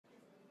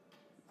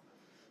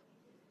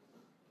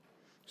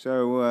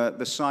So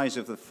the size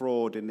of the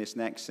fraud in this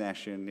next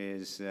session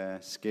is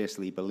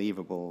scarcely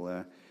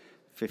believable.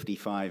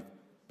 55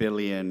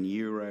 billion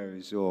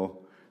euros or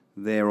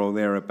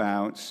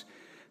thereabouts.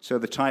 So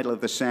the title of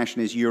the session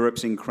is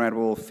Europe's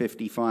Incredible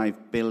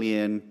 55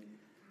 billion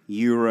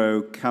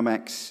euro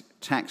CumEx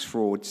tax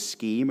fraud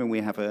scheme. And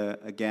we have,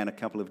 again, a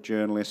couple of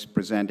journalists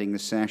presenting the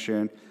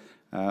session,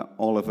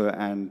 Oliver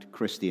and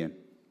Christian.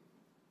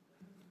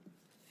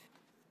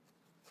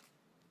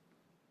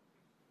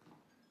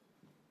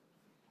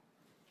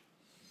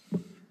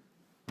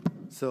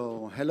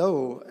 So,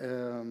 hello,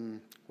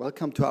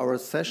 welcome to our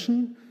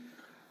session.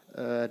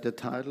 The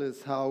title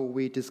is How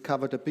We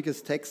Discovered the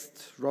Biggest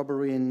Tax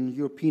Robbery in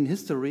European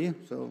History.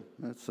 So,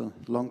 that's a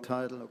long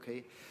title,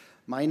 okay.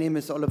 My name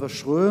is Oliver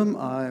Schröm.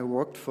 I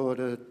worked for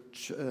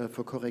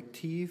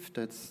CORRECTIV,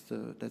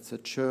 that's a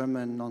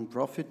German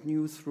non-profit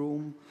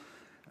newsroom.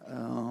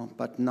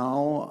 But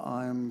now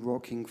I'm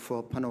working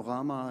for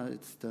Panorama.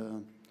 It's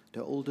the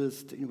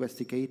oldest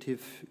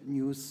investigative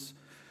news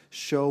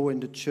show in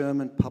the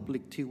German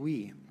public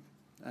TV.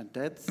 And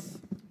that's...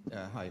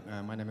 Hi,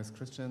 my name is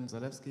Christian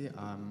Salewski.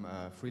 I'm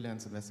a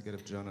freelance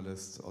investigative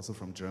journalist, also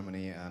from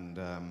Germany, and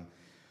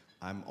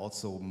I'm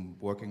also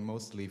working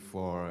mostly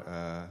for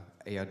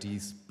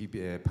ARD's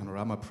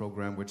Panorama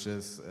program, which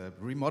is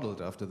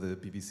remodeled after the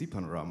BBC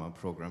Panorama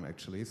program,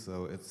 actually.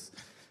 So it's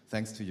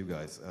thanks to you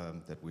guys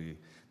that we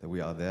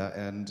are there.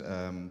 And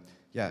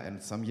yeah, and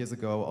some years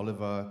ago,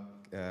 Oliver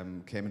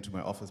came into my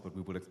office, but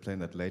we will explain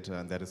that later,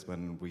 and that is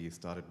when we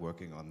started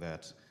working on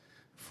that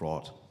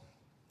fraud.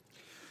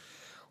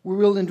 We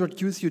will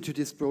introduce you to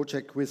this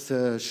project with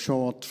a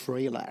short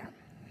trailer.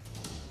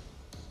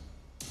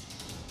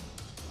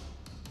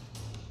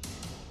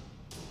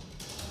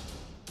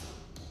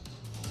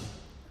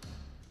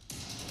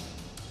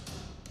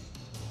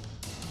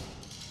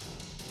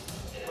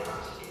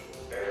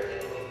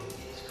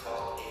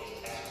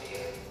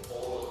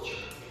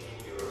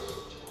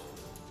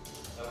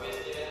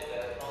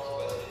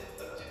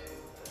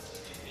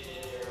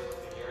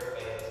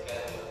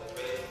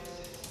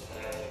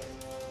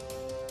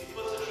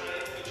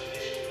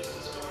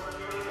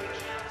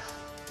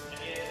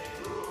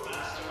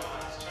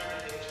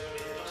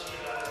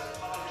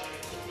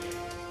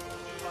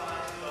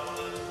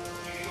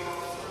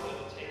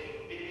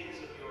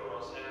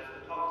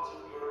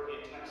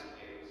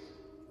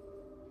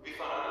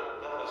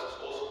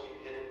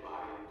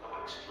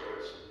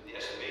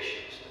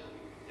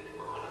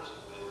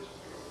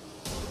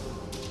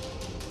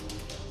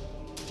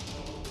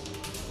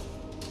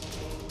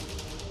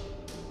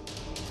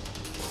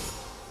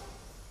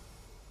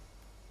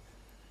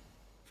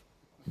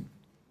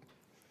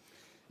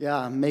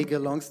 Yeah, make a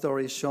long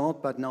story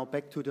short, but now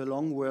back to the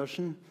long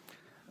version.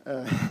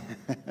 We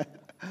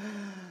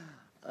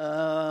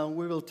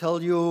will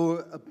tell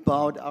you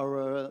about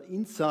our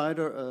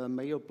insider,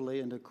 Mayor Blay,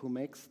 and the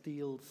CumEx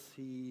deals.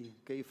 He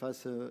gave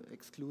us an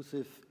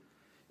exclusive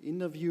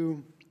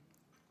interview.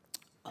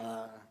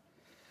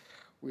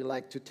 We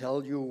like to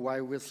tell you why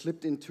we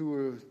slipped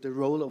into the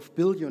role of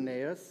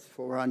billionaires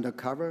for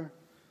undercover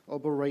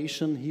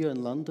operation here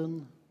in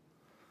London.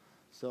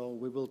 So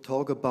we will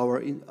talk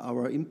about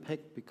our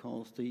impact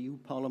because the EU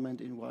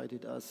Parliament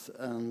invited us,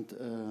 and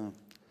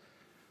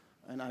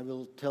I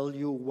will tell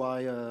you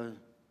why a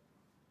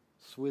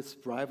Swiss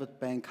private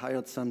bank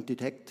hired some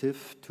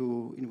detective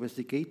to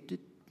investigate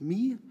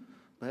me.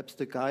 Perhaps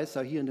the guys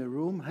are here in the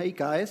room. Hey,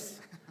 guys.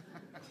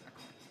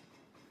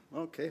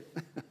 Okay.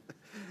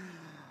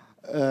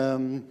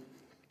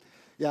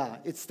 Yeah,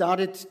 it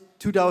started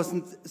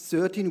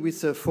 2013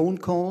 with a phone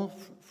call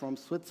from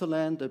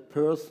Switzerland. A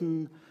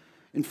person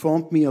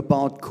informed me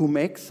about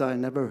CumEx. I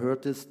never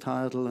heard this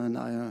title and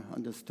I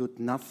understood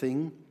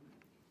nothing.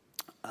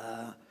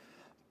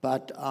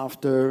 But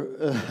after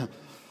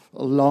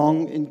a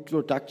long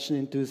introduction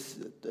into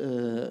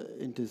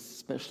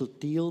special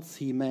deals,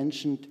 he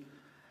mentioned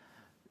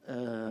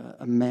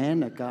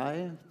a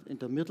guy in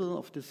the middle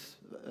of this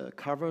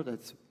cover.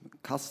 That's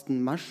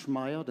Carsten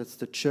Maschmeyer. That's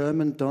the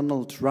German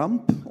Donald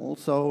Trump,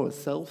 also a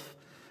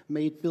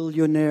self-made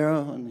billionaire,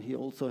 and he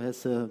also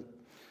has a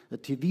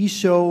TV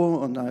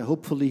show, and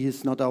hopefully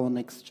he's not our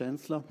next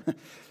chancellor.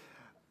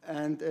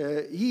 And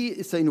he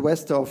is an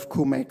investor of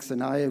CumEx,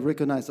 and I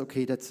recognize,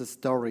 okay, that's a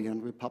story.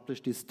 And we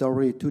published this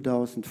story in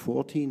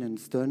 2014 in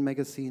Stern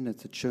magazine.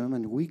 It's a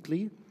German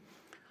weekly.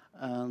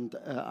 And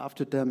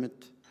after them,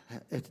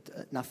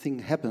 nothing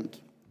happened.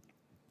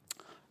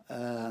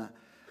 The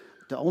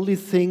only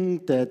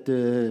thing that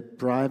the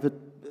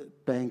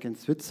private bank in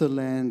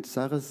Switzerland,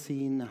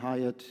 Saracen,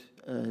 hired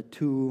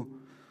two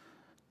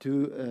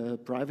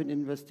private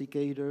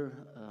investigator,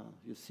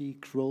 you see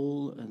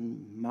Kroll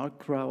and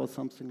Markra or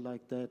something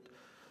like that.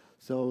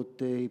 So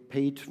they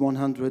paid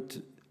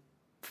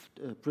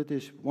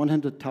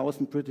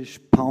 100,000 British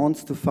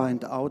pounds to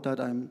find out that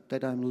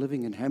I'm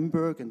living in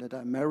Hamburg and that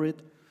I'm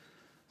married.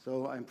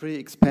 So I'm pretty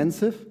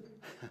expensive.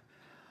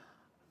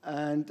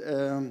 And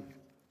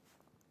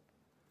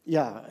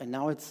yeah, and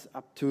now it's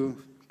up to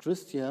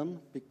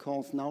Christian,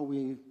 because now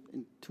in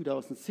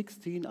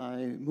 2016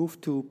 I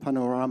moved to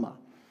Panorama.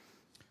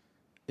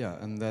 Yeah,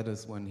 and that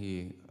is when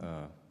he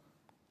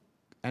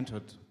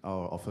entered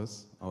our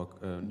office, our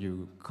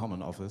new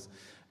common office,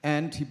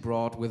 and he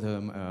brought with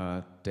him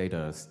a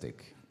data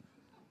stick.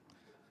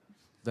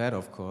 That,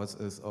 of course,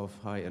 is of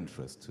high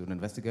interest to an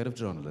investigative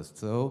journalist.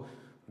 So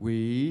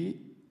we,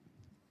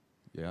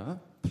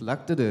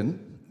 plugged it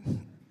in,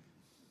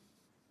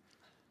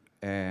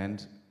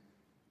 and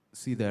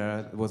see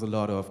there was a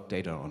lot of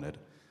data on it.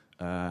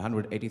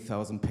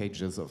 180,000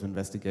 pages of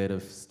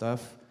investigative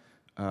stuff.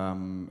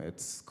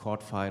 It's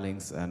court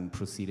filings and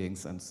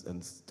proceedings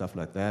and stuff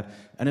like that.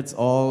 And it's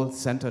all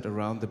centered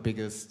around the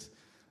biggest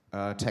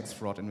tax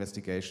fraud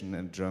investigation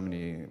in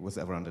Germany was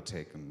ever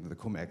undertaken, the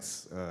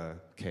CumEx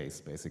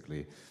case,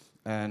 basically.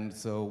 And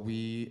so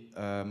we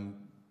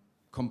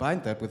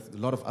combined that with a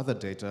lot of other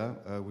data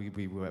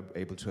we were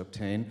able to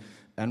obtain.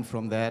 And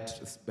from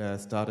that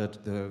started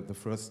the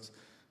first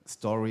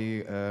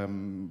story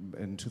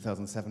in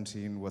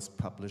 2017 was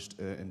published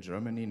in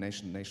Germany,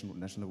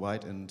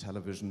 nationwide in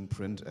television,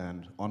 print,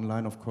 and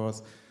online, of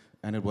course.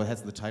 And it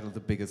has the title, The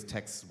Biggest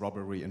Tax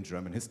Robbery in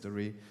German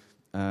History.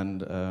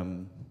 And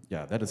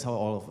that is how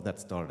all of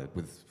that started,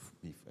 with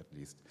me at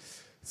least.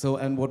 So,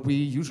 and what we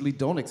usually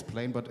don't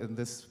explain, but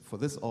for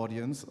this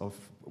audience of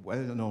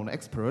well-known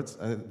experts,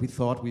 we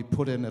thought we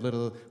put in a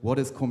little, what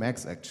is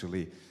CumEx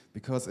actually?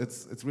 Because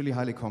it's really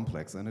highly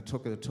complex, and it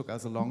took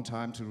us a long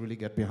time to really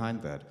get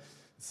behind that.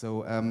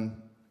 So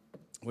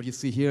what you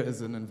see here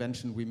is an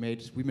invention we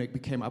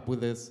came up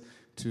with this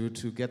to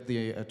get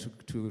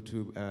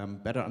to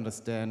better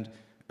understand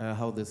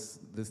how this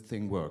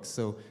thing works.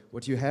 So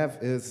what you have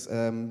is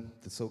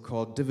the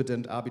so-called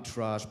dividend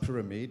arbitrage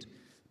pyramid,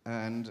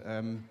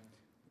 and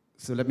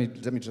so let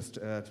me just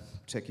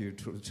take you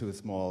to a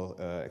small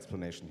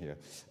explanation here.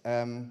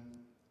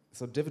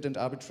 So dividend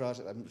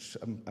arbitrage,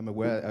 I'm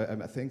aware,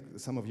 I think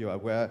some of you are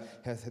aware,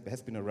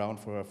 has been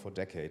around for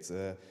decades.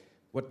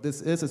 What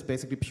this is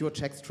basically pure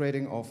tax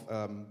trading of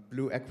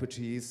blue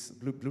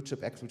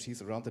chip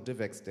equities around the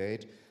DivEx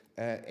date,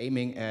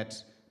 aiming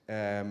at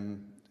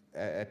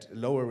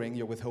lowering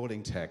your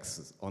withholding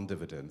tax on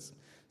dividends.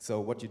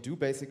 So what you do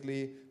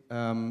basically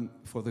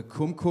for the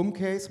cum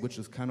case, which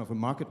is kind of a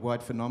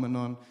market-wide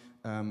phenomenon,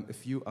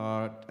 if you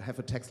have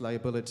a tax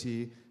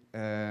liability,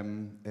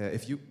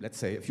 if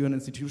you're an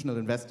institutional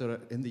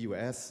investor in the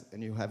US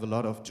and you have a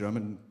lot of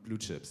German blue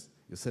chips,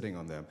 you're sitting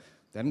on them,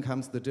 then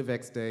comes the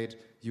DivEx date,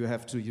 you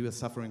are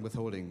suffering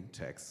withholding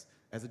tax.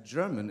 As a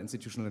German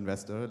institutional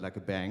investor, like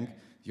a bank,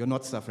 you're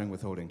not suffering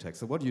withholding tax.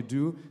 So what you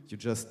do, you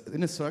just,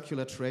 in a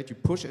circular trade, you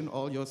push in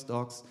all your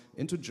stocks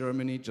into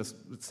Germany just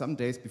some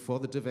days before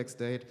the DivEx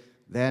date,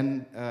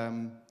 then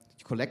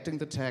collecting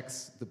the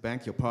tax, the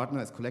bank, your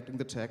partner, is collecting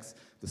the tax,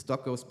 the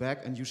stock goes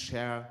back and you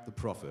share the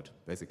profit,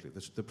 basically.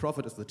 The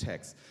profit is the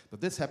tax.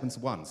 But this happens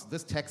once.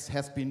 This tax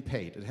has been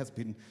paid. It has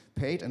been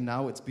paid and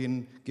now it's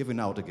been given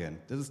out again.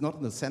 This is not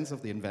in the sense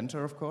of the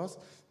inventor, of course,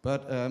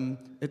 but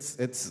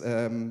it's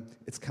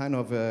kind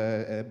of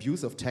an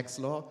abuse of tax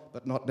law,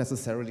 but not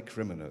necessarily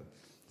criminal.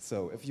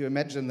 So if you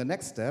imagine the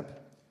next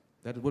step,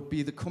 that would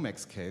be the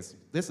CumEx case.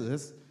 This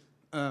is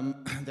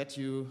that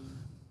you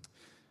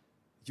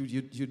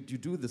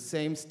do the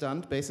same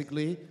stunt,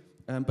 basically,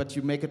 but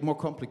you make it more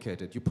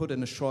complicated. You put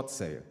in a short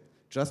sale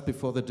just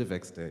before the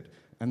DivEx date.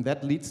 And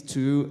that leads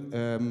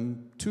to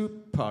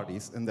two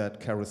parties in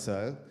that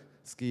carousel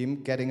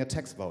scheme getting a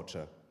tax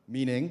voucher,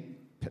 meaning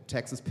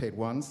taxes paid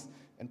once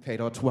and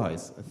paid out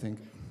twice, I think.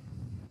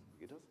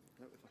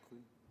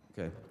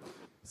 Okay.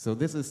 So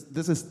this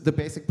is the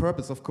basic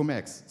purpose of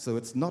CumEx. So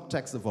it's not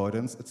tax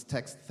avoidance, it's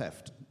tax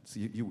theft. So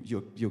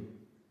you're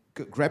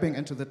grabbing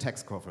into the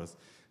tax coffers.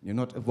 You're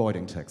not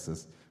avoiding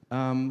taxes.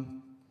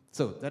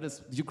 So that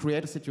is, you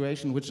create a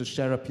situation in which a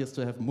share appears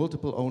to have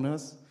multiple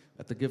owners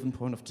at the given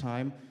point of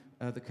time.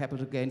 The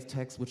capital gains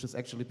tax, which is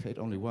actually paid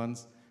only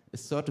once,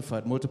 is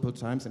certified multiple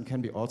times and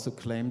can be also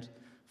claimed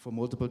for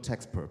multiple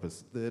tax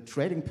purposes. The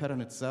trading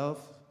pattern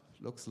itself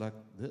looks like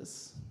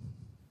this.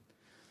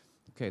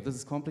 Okay, this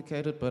is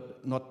complicated, but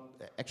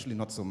actually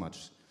not so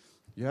much.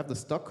 You have the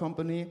stock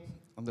company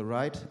on the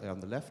right, on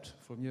the left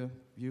from your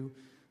view.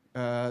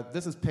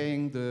 This is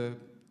paying the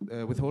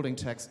withholding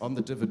tax on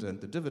the dividend.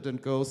 The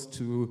dividend goes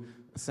to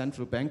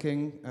central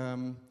banking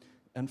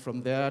and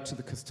from there to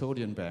the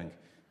custodian bank.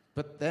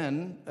 But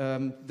then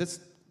this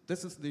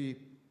is the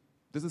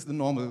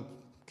normal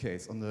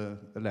case on the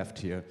left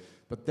here.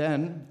 But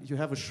then you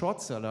have a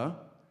short seller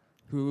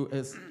who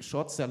is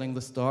short selling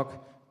the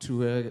stock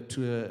to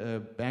a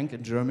bank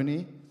in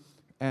Germany,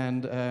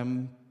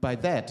 and by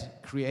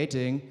that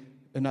creating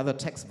another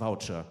tax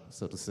voucher,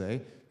 so to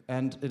say.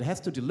 And it has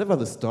to deliver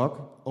the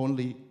stock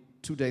only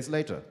 2 days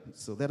later.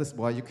 So that is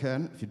why you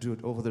can, if you do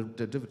it over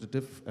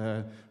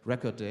the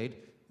record date,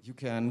 you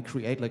can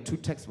create like 2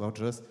 tax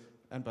vouchers,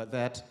 and by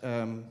that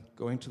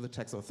going to the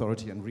tax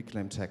authority and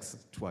reclaim tax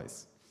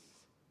twice.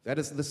 That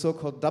is the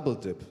so-called double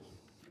dip.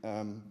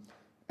 And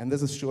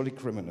this is surely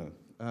criminal.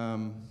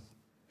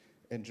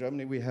 In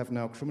Germany, we have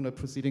now criminal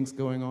proceedings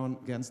going on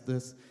against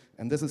this,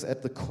 and this is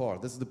at the core.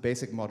 This is the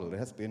basic model. It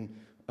has been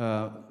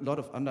A lot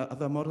of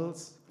other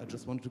models. I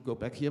just wanted to go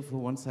back here for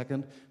 1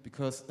 second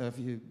because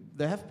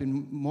there have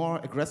been more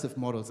aggressive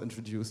models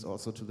introduced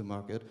also to the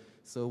market.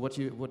 So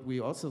what we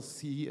also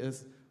see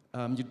is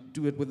you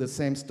do it with the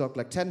same stock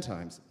like 10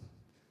 times.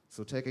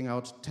 So taking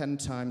out 10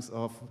 times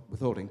of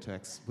withholding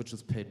tax, which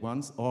is paid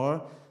once,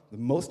 or the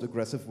most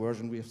aggressive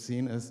version we have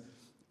seen is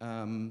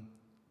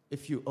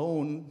if you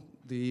own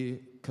the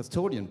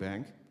custodian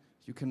bank,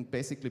 you can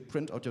basically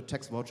print out your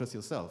tax vouchers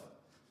yourself.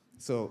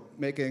 So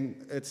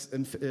making it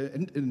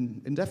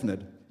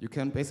indefinite. You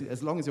can basically,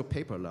 as long as your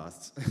paper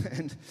lasts,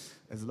 and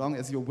as long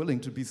as you're willing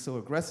to be so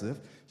aggressive,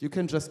 you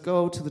can just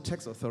go to the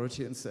tax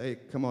authority and say,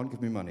 come on,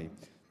 give me money.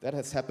 That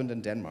has happened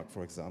in Denmark,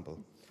 for example.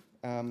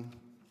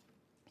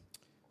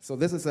 So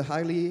this is a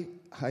highly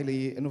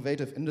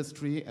innovative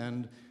industry,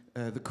 and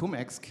the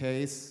CumEx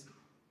case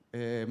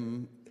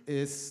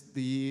is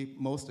the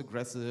most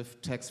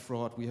aggressive tax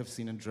fraud we have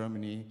seen in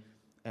Germany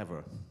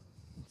ever.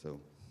 So.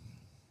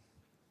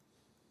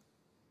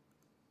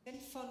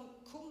 Von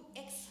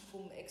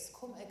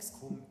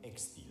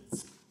CumEx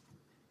deals.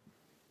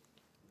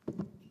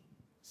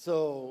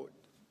 So,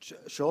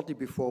 shortly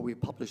before we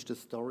published the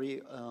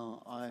story,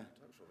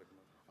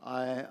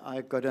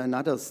 I got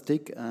another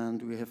stick,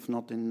 and we had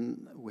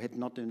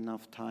not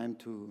enough time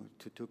to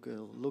take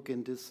a look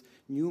in this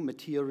new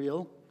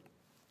material.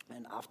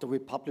 And after we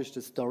published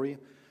the story,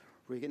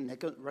 we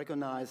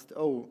recognized,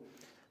 oh,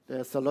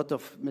 there's a lot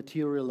of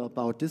material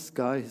about this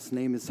guy. His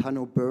name is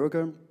Hanno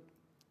Berger.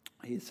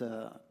 He's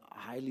a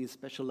highly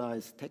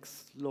specialized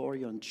tax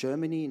lawyer in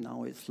Germany.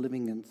 Now he's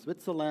living in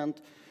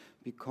Switzerland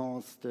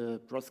because the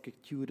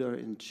prosecutor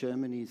in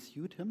Germany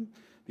sued him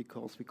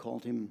because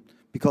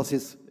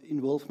his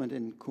involvement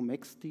in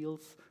CumEx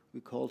deals.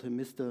 We called him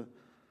Mr.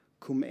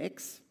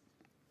 CumEx.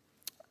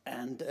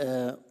 And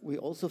we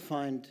also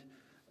find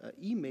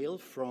email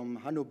from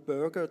Hanno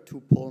Berger to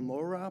Paul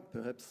Mora.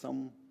 Perhaps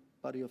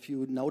somebody of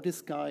you know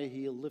this guy.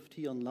 He lived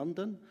here in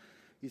London.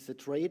 He's a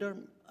trader.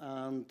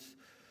 And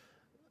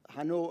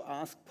Hanno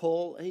asked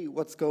Paul, hey,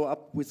 what's go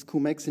up with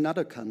CumEx in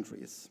other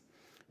countries?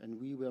 And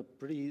we were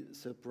pretty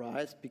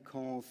surprised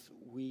because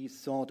we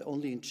thought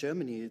only in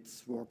Germany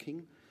it's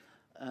working.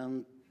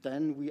 And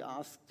then we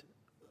asked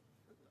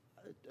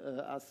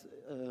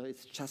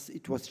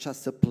it was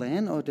just a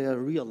plan, or they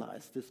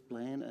realized this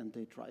plan and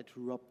they tried to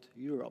rob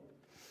Europe?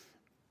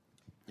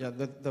 Yeah,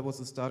 that was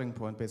the starting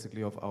point,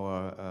 basically, of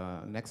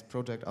our next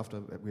project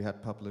after we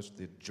had published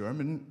the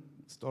German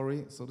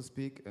story, so to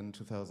speak, in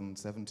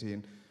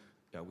 2017.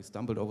 Yeah, we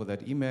stumbled over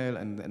that email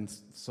and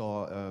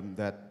saw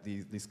that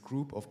this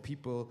group of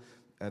people,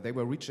 they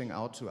were reaching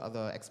out to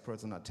other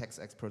experts and tax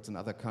experts in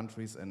other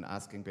countries and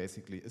asking,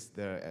 basically,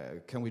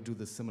 can we do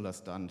this similar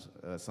stunt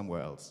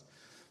somewhere else?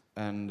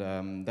 And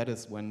that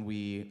is when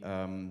we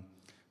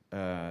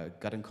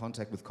got in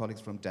contact with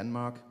colleagues from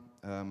Denmark.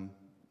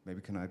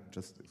 Maybe can I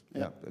just,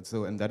 yeah.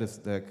 So, and that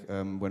is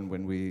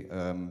when we,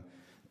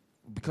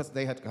 because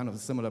they had kind of a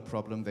similar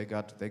problem, they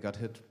got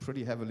hit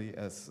pretty heavily,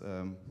 as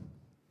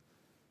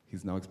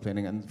he's now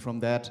explaining. And from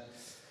that,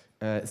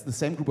 it's the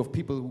same group of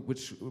people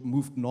which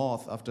moved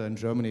north after in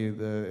Germany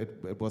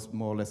it was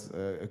more or less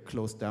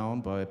closed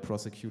down by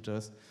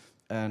prosecutors.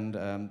 And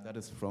that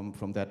is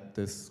from that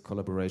this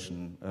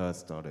collaboration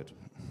started.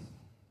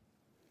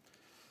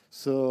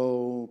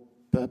 So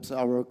perhaps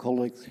our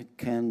colleagues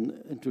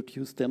can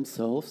introduce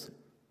themselves.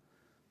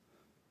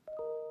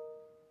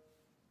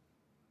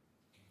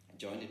 I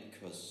joined it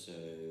because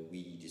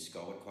we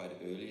discovered quite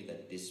early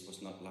that this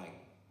was not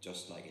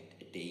just like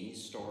a Danish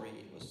story.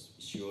 It was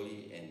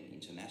surely an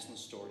international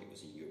story. It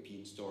was a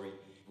European story.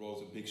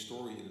 Wrote a big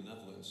story in the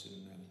Netherlands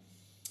in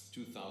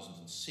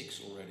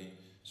 2006 already.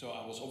 So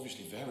I was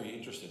obviously very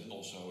interested and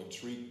also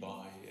intrigued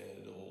by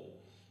the whole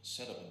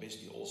setup, and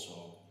basically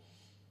also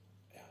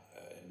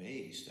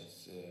amazed that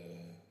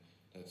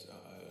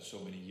so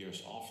many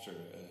years after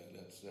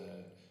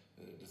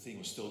the thing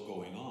was still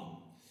going on.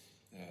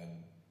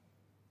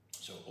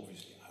 So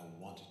obviously I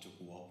wanted to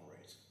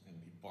cooperate and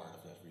be part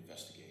of that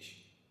investigation.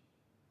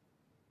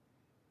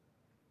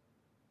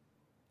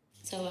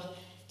 So our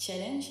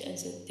challenge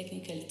as a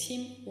technical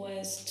team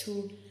was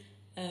to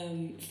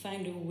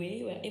find a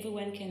way where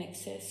everyone can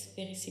access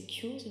very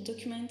secure the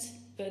document,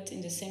 but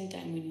in the same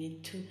time we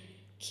need to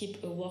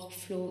keep a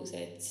workflow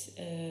that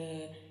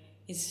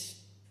is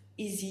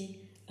easy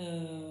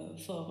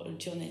for a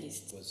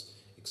journalist. It was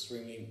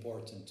extremely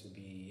important to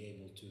be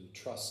able to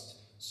trust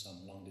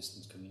some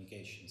long-distance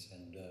communications,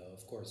 and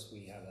of course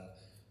we have a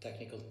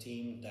technical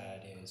team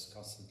that is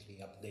constantly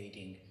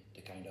updating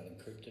the kind of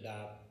encrypted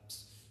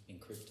apps,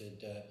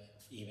 encrypted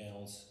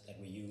emails that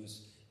we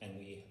use, and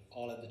we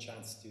all had the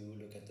chance to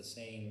look at the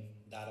same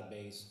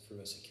database through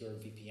a secure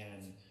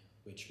VPN,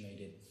 which made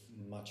it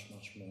much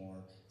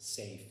more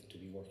safe to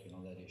be working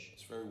on that issue.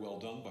 It's very well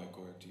done by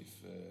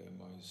CORRECTIV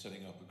by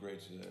setting up a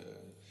great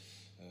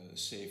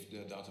safe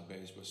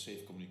database with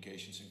safe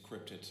communications,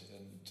 encrypted,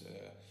 and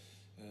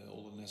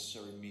all the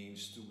necessary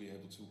means to be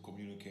able to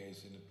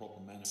communicate in a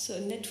proper manner. So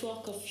a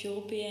network of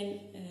European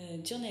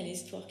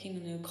journalists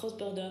working on a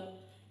cross-border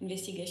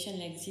investigation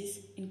like this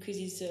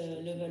increases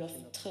the level of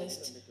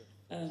trust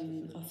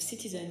of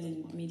citizens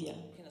in media.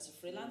 I'm working as a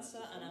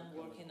freelancer and I'm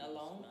working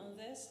alone on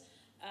this.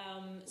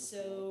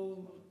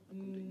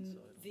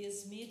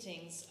 These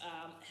meetings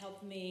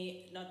help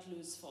me not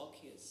lose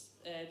focus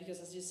because,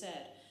 as you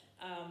said,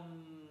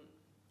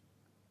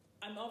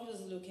 I'm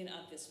obviously looking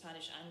at the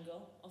Spanish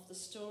angle of the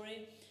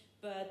story,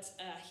 but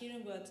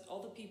hearing what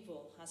other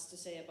people has to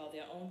say about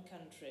their own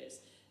countries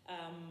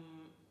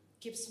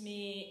keeps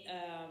me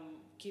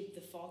keep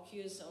the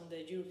focus on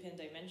the European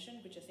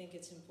dimension, which I think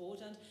it's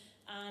important,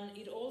 and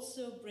it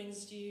also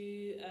brings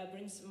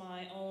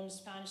my own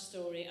Spanish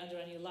story under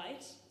a new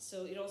light.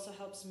 So it also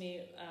helps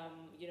me,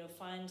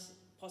 find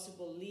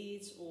possible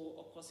leads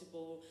or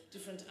possible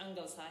different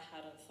angles I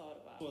hadn't thought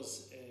about. It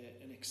was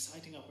an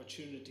exciting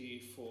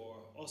opportunity for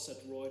us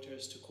at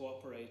Reuters to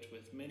cooperate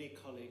with many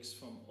colleagues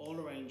from all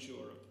around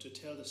Europe to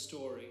tell the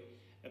story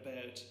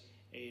about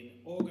an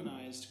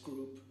organized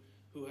group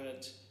who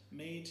had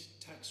made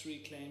tax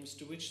reclaims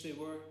to which they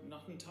were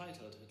not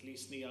entitled, at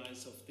least in the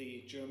eyes of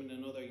the German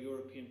and other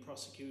European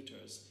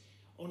prosecutors.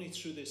 Only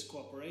through this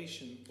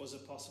cooperation was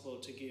it possible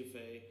to give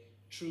a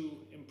true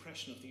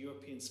impression of the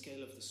European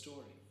scale of the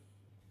story.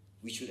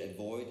 We should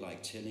avoid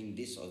telling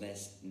this or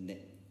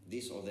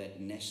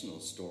that national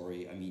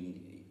story. I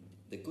mean,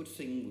 the good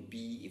thing would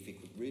be if we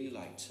could really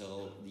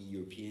tell the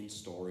European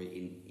story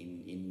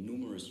in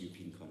numerous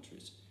European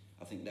countries.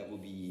 I think that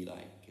would be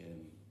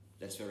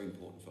that's very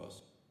important for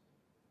us.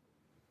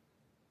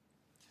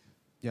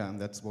 Yeah,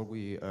 and that's what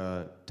we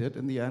did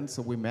in the end.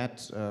 So we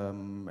met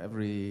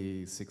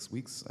every 6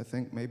 weeks, I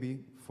think,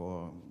 maybe,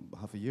 for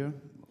half a year,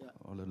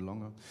 or a little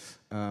longer.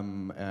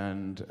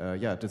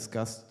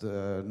 Discussed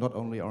not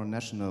only our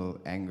national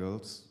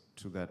angles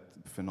to that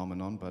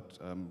phenomenon, but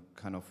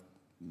kind of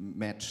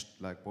matched,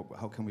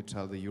 how can we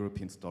tell the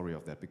European story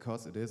of that?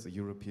 Because it is a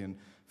European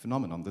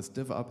phenomenon. This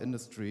div-up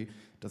industry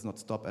does not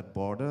stop at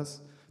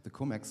borders. The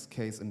CumEx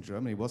case in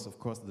Germany was, of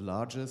course, the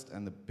largest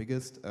and the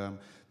biggest,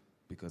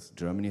 because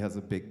Germany has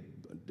a big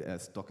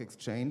stock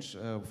exchange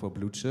for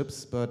blue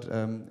chips, but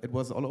it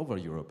was all over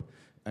Europe.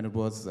 And it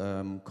was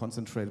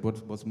concentrated,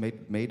 what was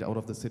made out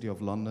of the city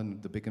of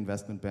London. The big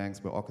investment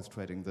banks were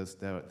orchestrating this.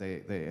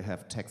 They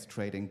have tax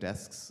trading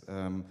desks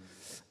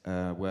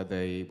where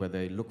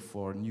they look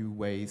for new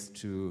ways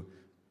to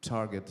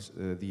target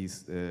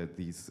these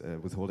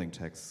withholding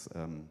tax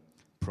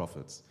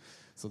profits.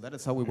 So that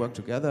is how we work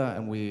together,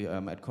 and we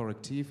at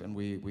CORRECTIV, and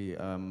we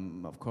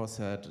of course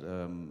had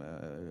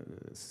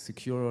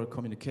secure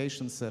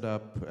communication set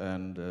up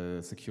and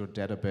a secure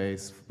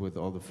database with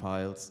all the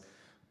files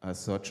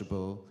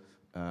searchable.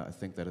 I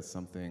think that is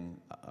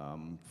something,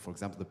 for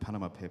example, the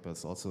Panama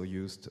Papers also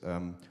used,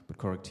 but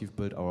CORRECTIV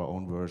built our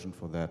own version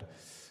for that.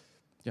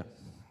 Yeah.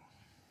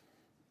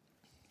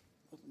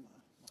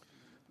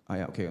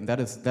 Okay, and that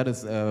is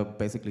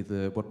basically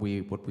what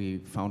we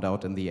found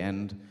out in the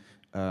end.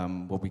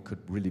 What we could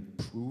really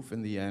prove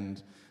in the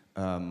end,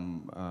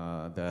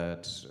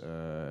 that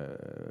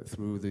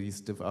through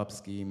these div-up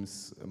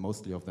schemes,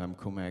 mostly of them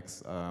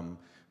CumEx,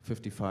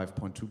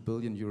 55.2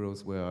 billion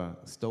euros were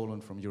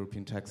stolen from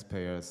European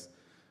taxpayers.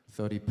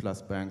 30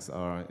 plus banks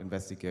are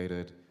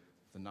investigated.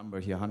 The number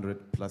here,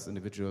 100 plus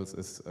individuals,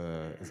 is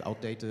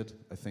outdated.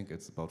 I think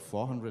it's about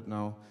 400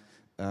 now,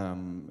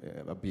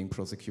 are being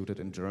prosecuted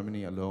in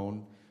Germany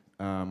alone.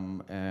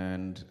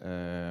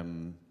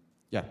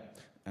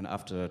 And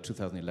after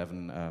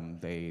 2011,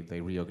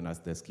 they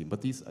reorganized their scheme.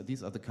 But these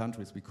are the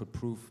countries we could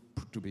prove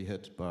to be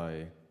hit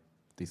by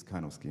these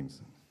kind of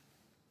schemes.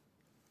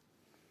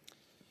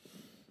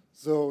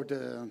 So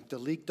the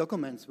leaked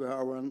documents were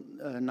our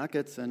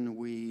nuggets, and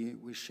we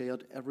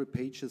shared every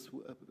page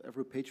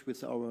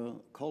with our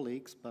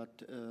colleagues.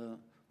 But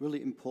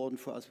really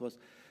important for us was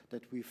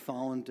that we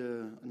found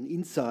an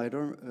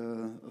insider,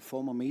 a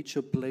former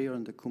major player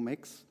in the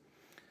CumEx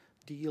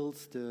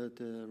deals,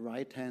 the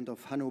right hand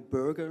of Hanno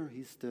Berger.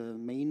 He's the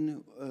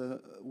main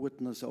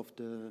witness of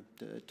the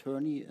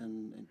attorney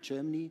in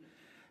Germany,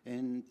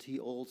 and he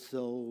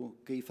also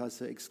gave us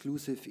an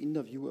exclusive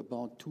interview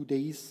about 2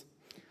 days,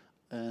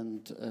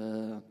 and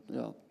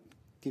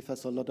gave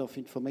us a lot of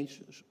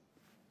information.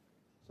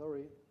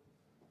 Sorry.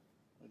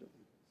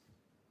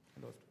 I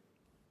lost.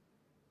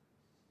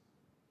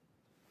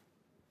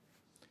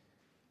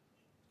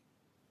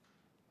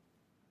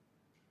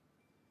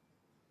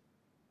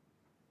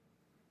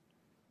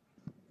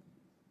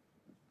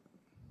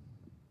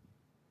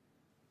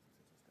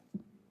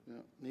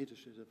 Nee, das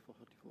steht ja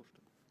vorher die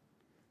Vorstellung.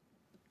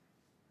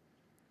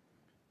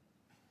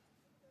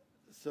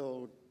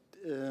 So,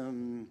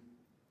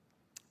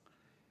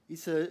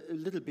 he's a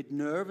little bit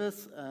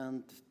nervous,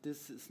 and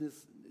this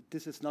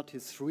is not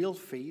his real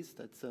face.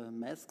 That's a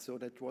mask. So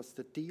that was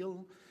the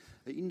deal,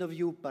 the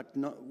interview. But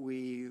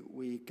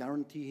we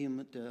guarantee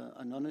him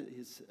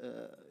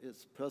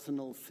his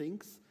personal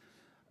things,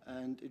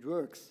 and it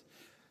works.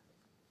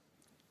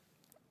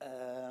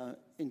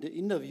 In the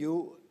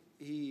interview,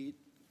 he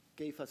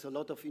gave us a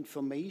lot of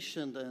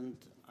information, and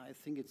I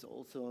think it's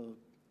also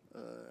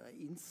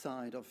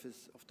inside of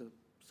the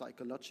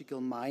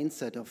psychological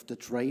mindset of the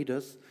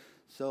traders.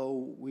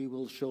 So we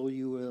will show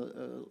you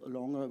a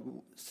longer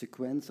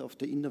sequence of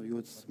the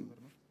interviews.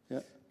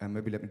 Yeah. And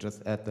maybe let me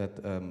just add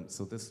that,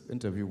 so this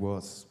interview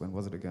was, when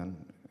was it again?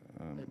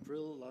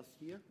 April last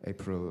year.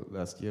 April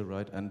last year,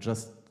 right? And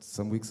just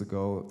some weeks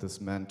ago,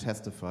 this man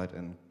testified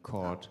in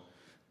court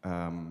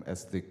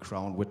as the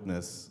crown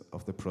witness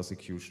of the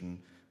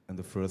prosecution in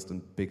the first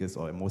and biggest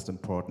or most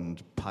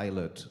important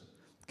pilot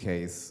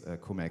case,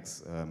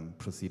 CumEx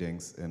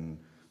proceedings in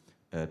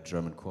a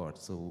German court.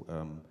 So,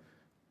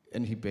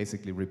 and he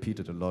basically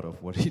repeated a lot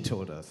of what he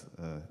told us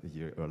a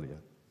year earlier.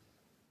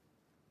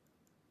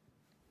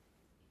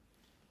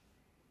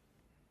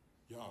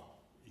 Ja,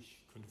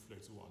 ich könnte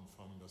vielleicht so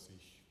anfangen, dass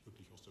ich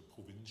wirklich aus der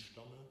Provinz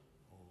stamme,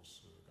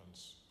 aus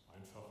ganz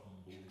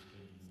einfachen,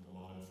 bodenständigen,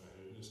 normalen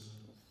Verhältnissen.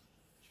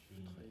 Ich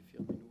bin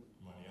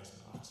in meinen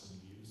ersten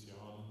 18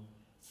 Lebensjahren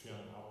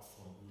fernab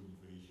von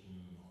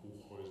irgendwelchen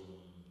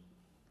Hochhäusern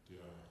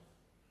der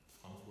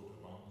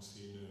Frankfurter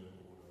Bankenszene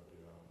oder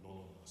der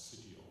Londoner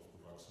City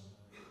aufgewachsen.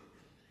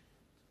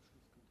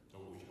 Da,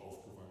 wo ich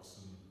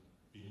aufgewachsen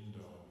bin,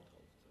 da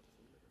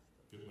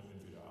wird man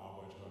entweder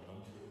Arbeiter,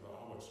 Landwirt oder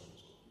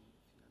Arbeitsloser.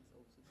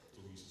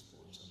 So hieß es bei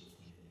uns in der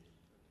Familie.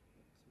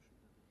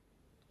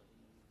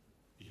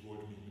 Ich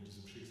wollte mich mit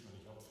diesem Schicksal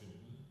nicht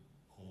abfinden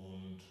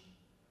und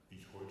wie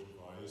ich heute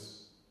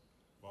weiß,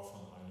 war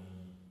von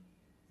einem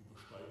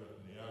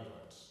übersteigerten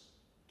Ehrgeiz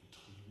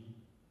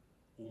getrieben,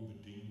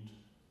 unbedingt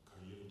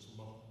Karriere zu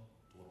machen,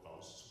 dort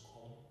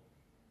rauszukommen,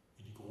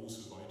 in die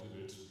große, weite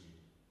Welt zu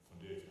gehen, von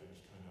der ich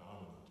eigentlich keine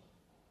Ahnung hatte.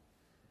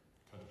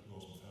 Die kannte ich nur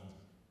aus dem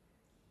Fernsehen.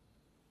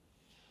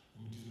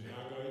 Und mit diesem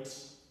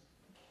Ehrgeiz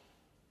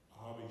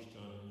habe ich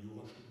dann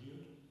Jura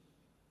studiert,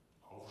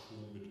 auch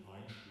schon mit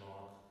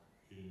Einschlag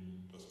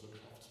in das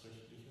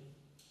Wirtschaftsrechtliche.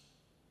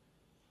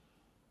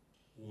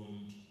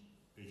 Und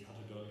ich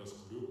hatte dann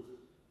das Glück,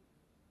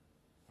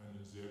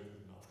 einen sehr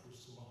guten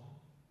Abschluss zu machen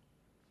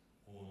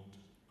und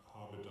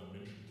habe dann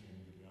Menschen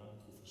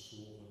kennengelernt,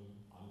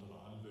 Professoren, andere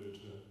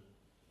Anwälte,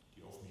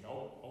 die auf mich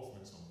auch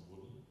aufmerksam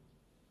wurden,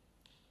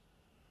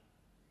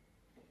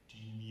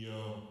 die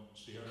mir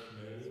sehr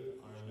schnell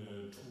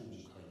eine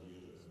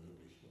Turbo-Karriere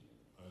ermöglichten.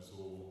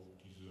 Also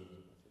diese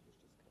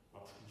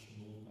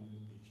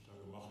Abschlussnoten, die ich da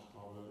gemacht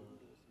habe,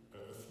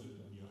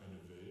 eröffneten mir eine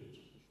Welt,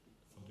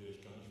 von der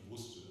ich gar nicht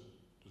wusste,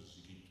 dass es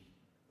sie gibt.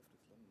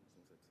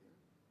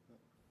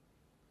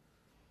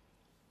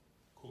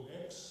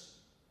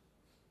 CumEx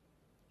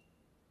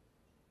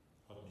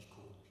hat mich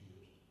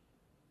korrumpiert.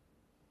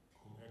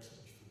 CumEx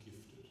hat mich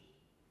vergiftet.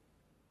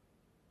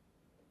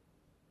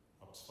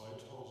 Ab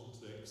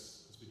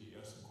 2006, als wir die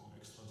ersten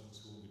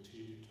CumEx-Transaktionen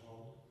getätigt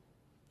haben,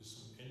 bis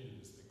zum Ende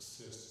des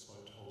Exzesses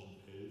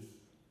 2011,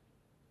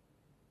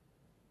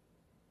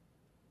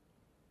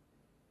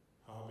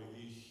 habe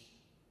ich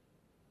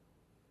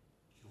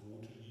die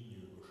rote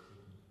Linie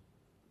überschritten.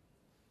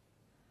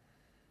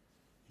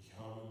 Ich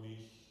habe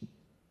mich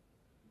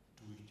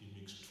durch die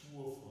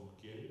Mixtur von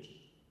Geld,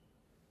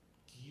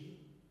 Gier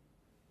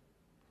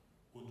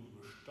und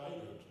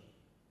übersteigertem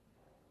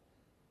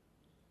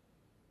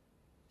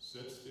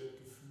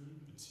Selbstwertgefühl,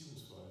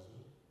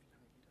 beziehungsweise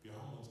wir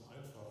haben uns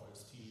einfach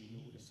als die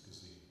Genies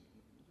gesehen.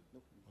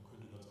 Man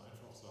könnte ganz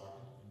einfach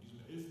sagen, in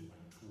diesem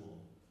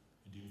Elfenbeinturm,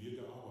 in dem wir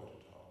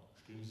gearbeitet haben,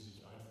 stellen Sie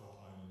sich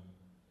einfach ein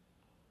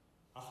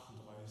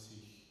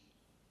 38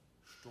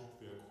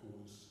 Stockwerk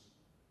hohes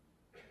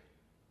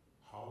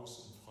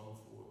Haus in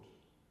Frankfurt,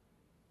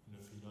 in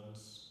der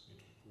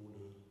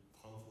Finanzmetropole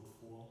Frankfurt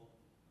vor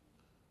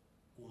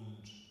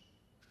und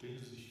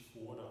stellen Sie sich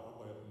vor, da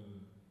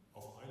arbeiten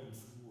auf einem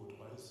Flur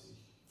 30,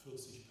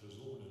 40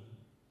 Personen,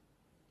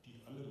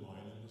 die alle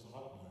meinen, das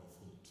Rad neu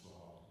erfunden zu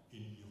haben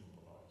in ihrem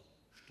Bereich.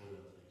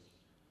 Steuerrecht,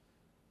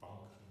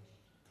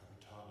 Bankrecht,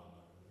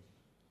 Kapitalanlagerecht.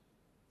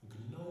 Und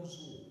genau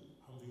so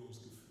haben wir uns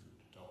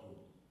gefühlt, da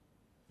oben.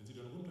 Wenn Sie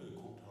dann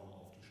runtergeguckt haben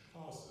auf die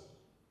Straße,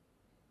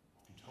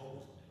 auf die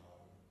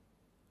Taunusanlage,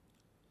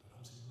 dann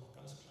haben Sie nur noch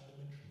ganz kleine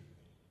Menschen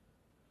gesehen.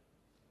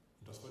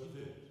 Und das war die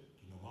Welt,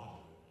 die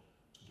normale Welt,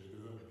 zu der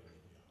gehören wir nicht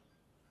mehr.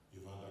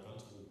 Wir waren da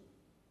ganz oben.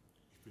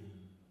 Ich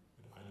bin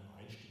mit einem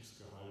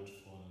Einstiegsgehalt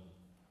von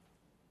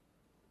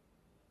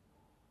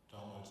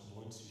damals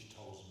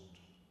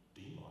 90.000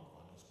 D-Mark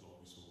waren das,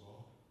 glaube ich,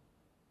 sogar,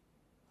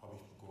 habe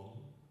ich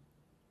begonnen.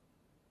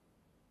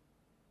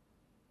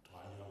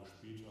 3 Jahre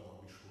später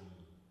habe ich schon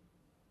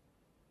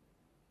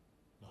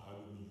eine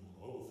halbe Million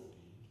Euro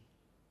verdient.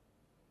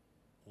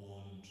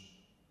 Und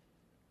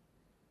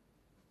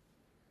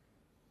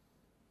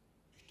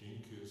ich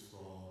denke, es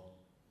war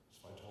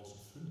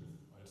 2005,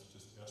 als ich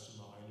das erste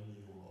Mal 1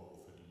 Million Euro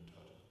verdient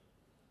hatte.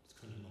 Jetzt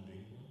könnte man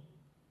denken,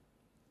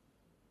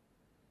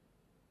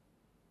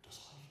 das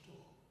reicht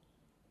doch.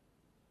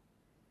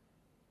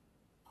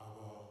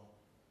 Aber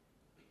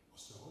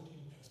aus der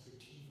heutigen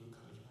Perspektive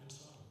kann ich eins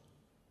sagen,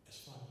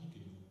 es war nie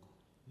genug.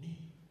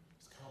 Nie.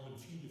 Es kamen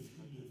viele,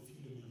 viele,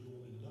 viele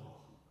Millionen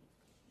nach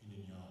in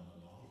den Jahren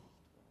danach,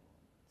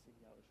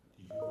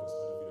 die ich übrigens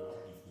alle wieder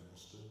abliefern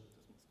musste.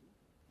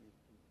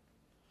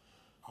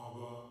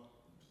 Aber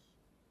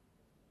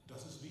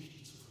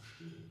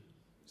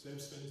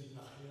Selbst wenn Sie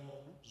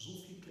nachher so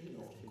viel Geld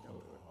auf dem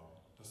Konto haben,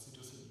 dass Sie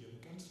das in Ihrem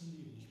ganzen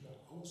Leben nicht mehr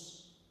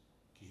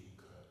ausgeben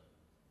können.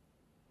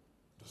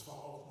 Das war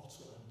auch noch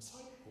zu einem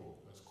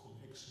Zeitpunkt, als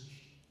CumEx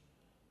nicht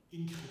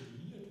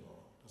inkriminiert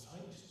war. Das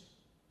heißt,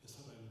 es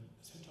hätte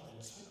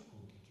einen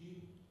Zeitpunkt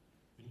gegeben,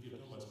 wenn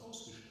wir damals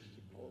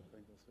ausgestiegen wären,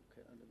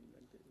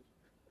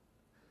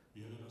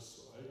 wäre das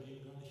zu all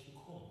dem gar nicht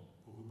gekommen,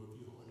 worüber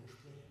wir heute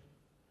sprechen.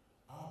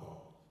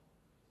 Aber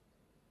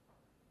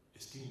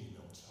es ging nicht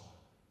mehr um Zahlen.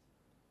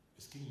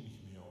 Es ging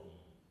nicht mehr um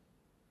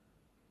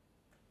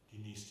die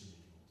nächste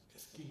Million.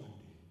 Es ging um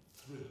den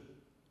Thrill.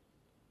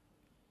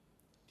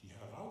 Die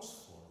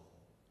Herausforderung,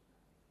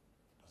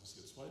 das ist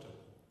Ihr zweiter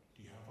Punkt,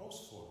 die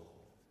Herausforderung,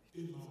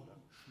 immer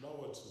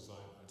schlauer zu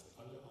sein als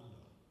alle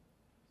anderen.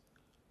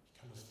 Ich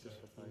kann das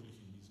vielleicht wirklich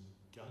in diesen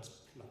ganz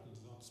platten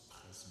Satz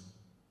pressen.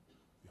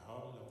 Wir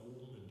haben da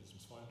oben in diesem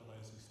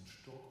 32.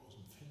 Stock aus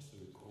dem Fenster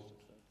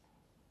geguckt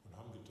und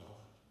haben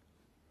gedacht,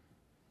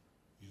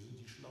 wir sind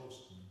die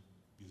Schlausten,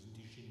 wir sind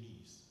die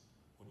Genies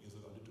und ihr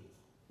seid alle doof.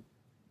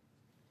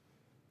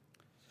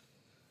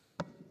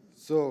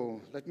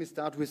 So, let me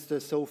start with the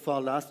so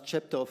far last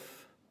chapter of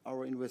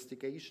our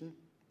investigation.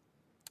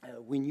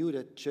 We knew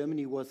that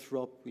Germany was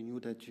robbed, we knew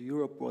that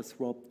Europe was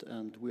robbed,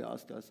 and we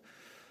asked us,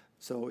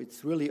 so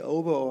it's really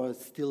over or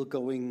still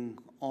going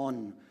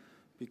on?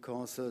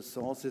 Because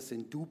sources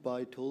in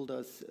Dubai told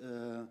us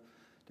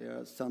there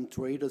are some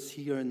traders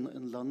here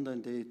in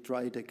London, they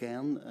tried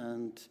again,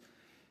 and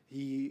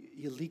he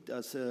leaked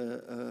us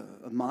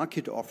a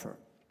market offer.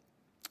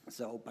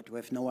 So, but we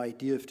have no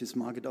idea if this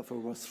market offer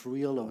was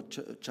real or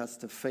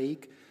just a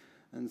fake.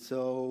 And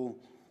so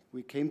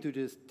we came to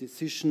this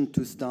decision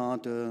to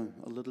start a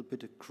little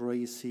bit of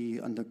crazy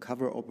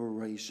undercover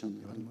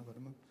operation.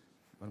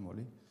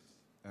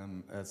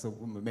 So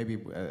maybe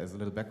as a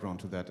little background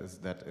to that is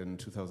that in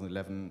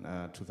 2011,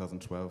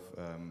 2012,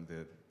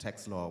 the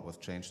tax law was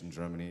changed in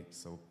Germany.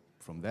 So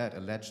from that,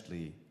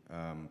 allegedly,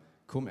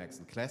 CumEx,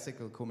 the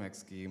classical CumEx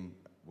scheme,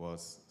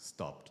 was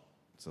stopped.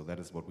 So that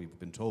is what we've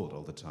been told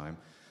all the time.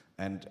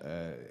 And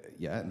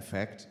yeah, in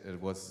fact, it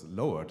was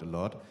lowered a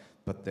lot.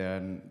 But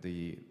then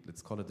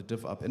let's call it the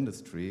div up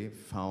industry,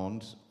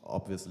 found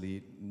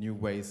obviously new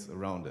ways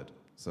around it.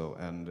 So,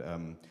 and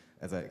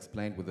as I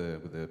explained with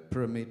the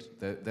pyramid,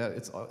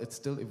 it's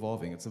still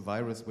evolving. It's a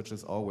virus which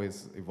is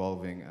always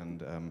evolving,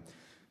 and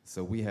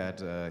so we had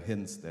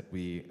hints that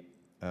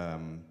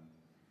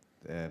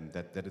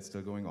that it's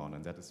still going on,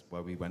 and that is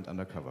why we went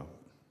undercover.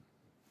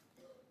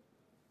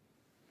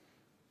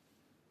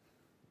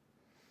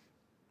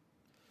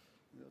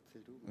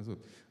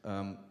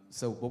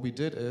 So what we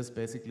did is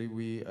basically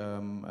we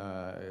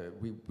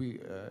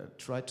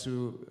tried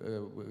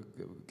to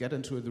get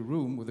into the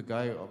room with a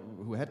guy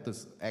who had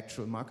this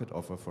actual market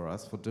offer for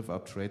us for div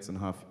up trades in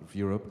half of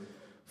Europe.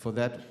 For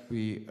that,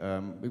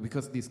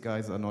 because these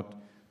guys are not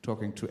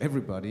talking to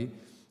everybody,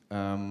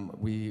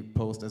 we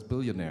posed as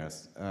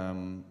billionaires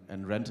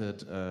and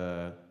rented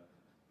a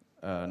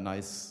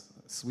nice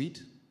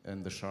suite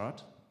in the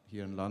Shard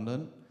here in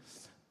London.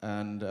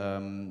 And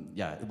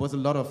yeah, it was a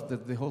lot of,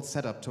 the whole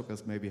setup took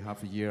us maybe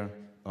half a year,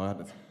 or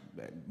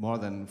more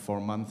than 4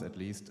 months at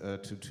least,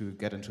 to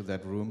get into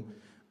that room,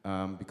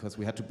 because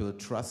we had to build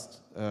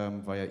trust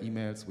via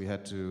emails. We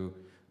had to,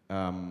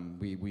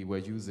 we were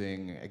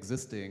using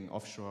existing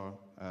offshore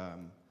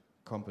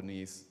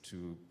companies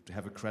to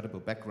have a credible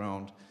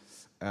background.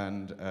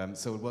 And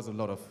so it was a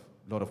lot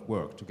of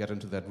work to get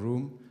into that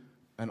room,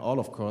 and all,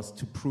 of course,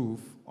 to prove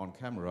on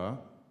camera,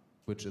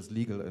 which is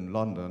legal in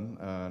London,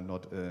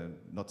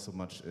 not so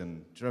much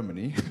in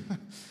Germany,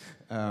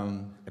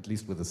 at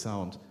least with the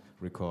sound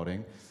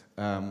recording,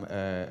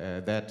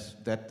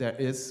 that there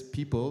is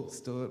people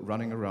still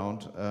running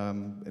around,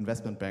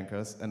 investment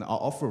bankers, and are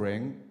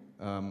offering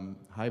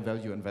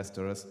high-value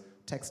investors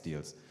tax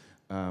deals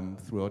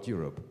throughout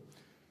Europe.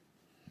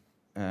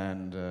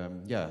 And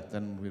yeah,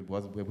 then we were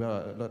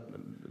a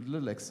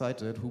little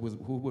excited who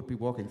would be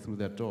walking through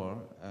that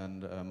door,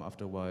 and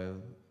after a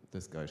while,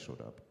 this guy showed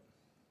up.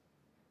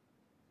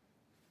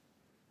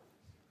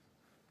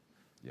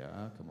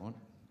 Yeah, come on.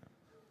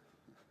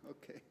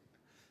 Okay.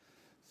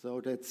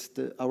 So that's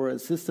our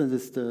assistant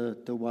is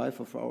the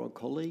wife of our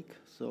colleague.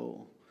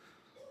 So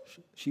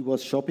she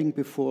was shopping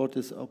before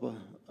this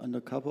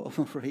undercover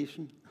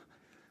operation.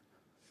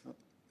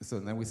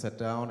 So then we sat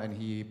down, and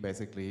he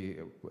basically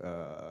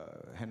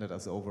handed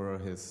us over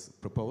his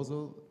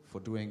proposal for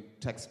doing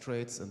tax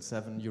trades in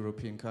 7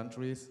 European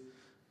countries,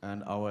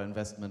 and our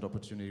investment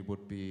opportunity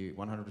would be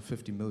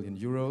 150 million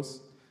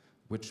euros.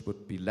 Which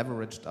would be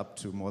leveraged up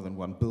to more than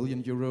 1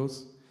 billion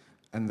euros,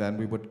 and then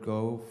we would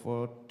go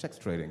for tax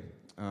trading.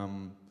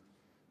 And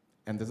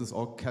this is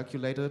all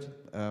calculated.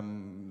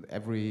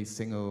 Every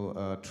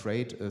single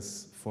trade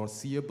is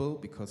foreseeable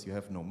because you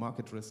have no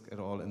market risk at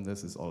all, and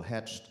this is all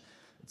hedged.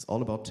 It's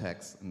all about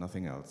tax and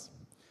nothing else.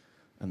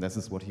 And this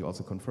is what he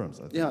also confirms,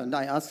 I think. Yeah, and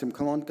I asked him,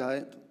 come on,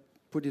 guy,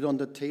 put it on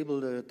the table,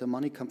 the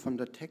money comes from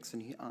the tax,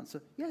 and he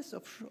answered, yes,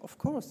 of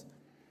course.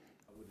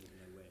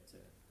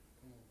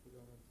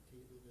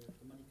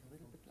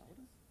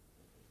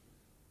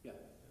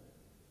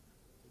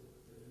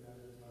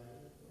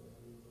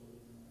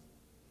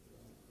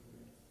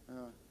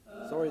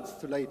 it's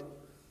too late.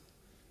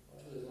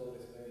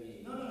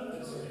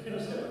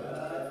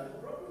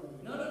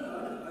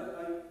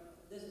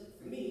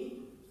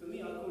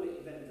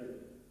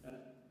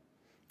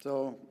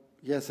 So,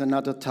 yes,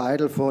 another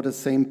title for the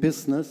same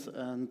business,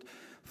 and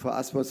for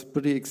us was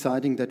pretty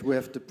exciting that we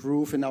have the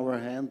proof in our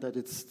hand that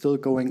it's still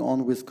going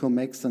on with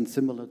CumEx and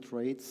similar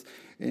trades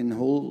in the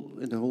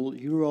whole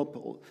Europe,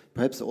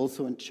 perhaps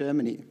also in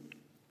Germany.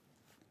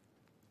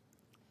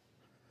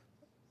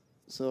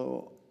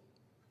 So,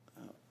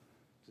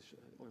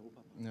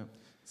 yeah.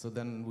 So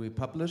then we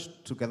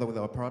published, together with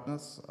our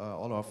partners,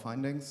 all our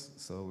findings.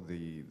 So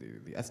the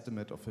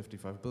estimate of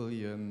 55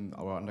 billion,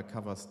 our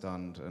undercover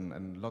stunt,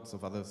 and lots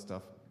of other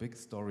stuff, big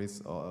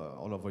stories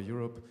all over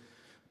Europe.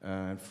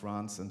 In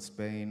France and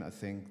Spain, I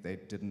think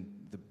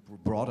the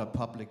broader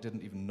public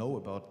didn't even know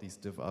about these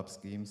div-up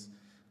schemes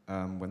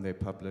when they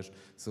published.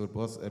 So it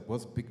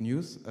was big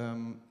news.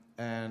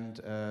 And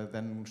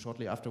then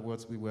shortly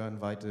afterwards, we were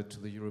invited to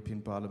the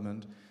European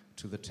Parliament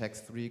to the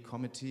Tax 3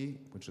 committee,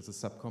 which is a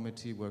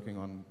subcommittee working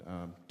on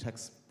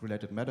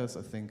tax-related matters.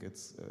 I think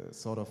it's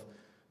sort of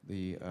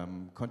the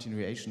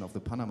continuation of the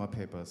Panama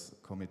Papers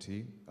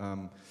committee.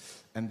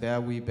 And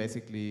there we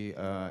basically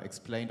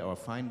explained our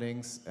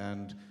findings,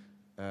 and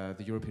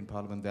the European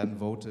Parliament then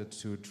voted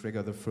to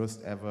trigger the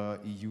first ever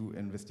EU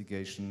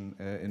investigation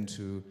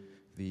into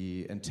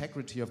the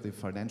integrity of the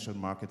financial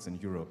markets in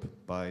Europe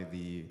by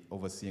the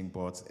overseeing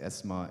boards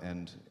ESMA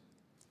and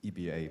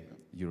EBA,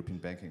 European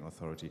Banking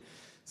Authority.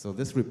 So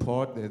this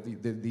report,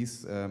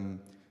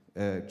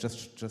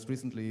 just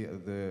recently,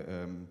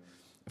 the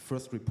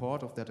first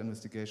report of that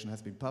investigation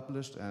has been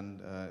published,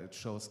 and it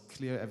shows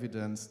clear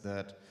evidence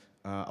that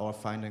our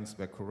findings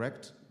were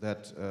correct,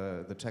 that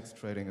the tax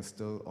trading is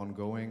still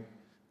ongoing,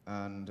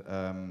 and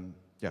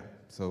yeah,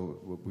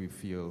 so we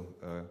feel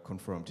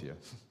confirmed here.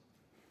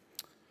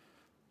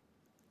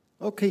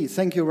 Okay,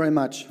 thank you very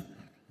much.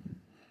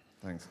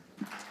 Thanks.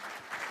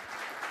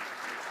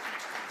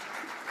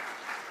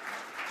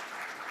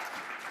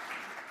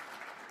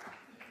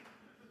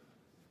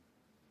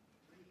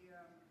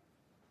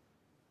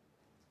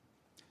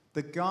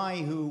 The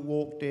guy who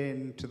walked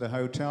into the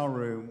hotel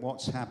room,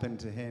 what's happened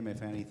to him,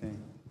 if anything?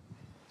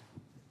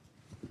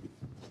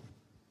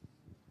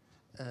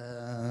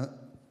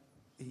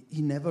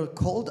 He never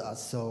called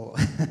us, so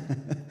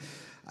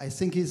I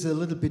think he's a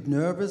little bit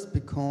nervous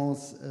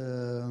because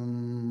the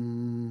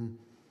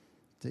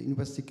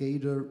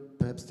investigator,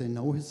 perhaps they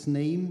know his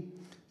name,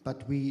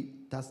 but we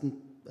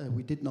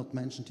did not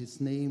mention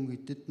his name, we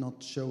did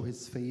not show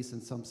his face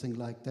and something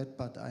like that,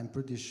 but I'm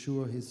pretty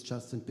sure he's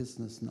just in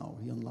business now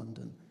here in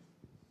London.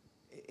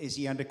 Is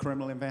he under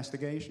criminal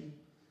investigation?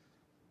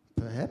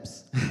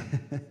 Perhaps,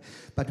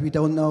 but we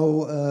don't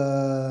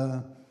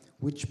know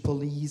which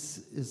police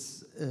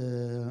is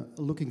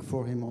looking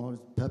for him, or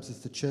perhaps it's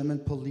the German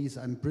police.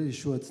 I'm pretty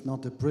sure it's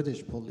not the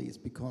British police,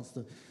 because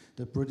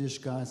the British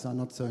guys are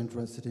not so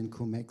interested in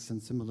CumEx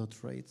and similar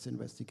trades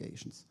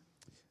investigations.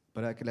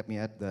 But let me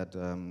add that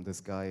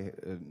this guy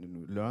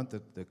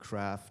learned the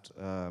craft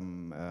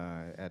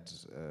at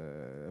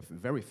a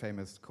very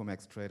famous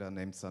CumEx trader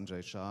named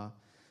Sanjay Shah.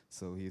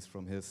 So he's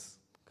from his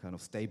kind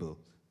of stable,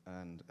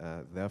 and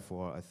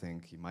therefore I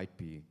think he might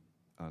be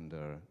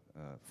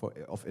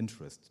of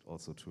interest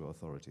also to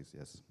authorities.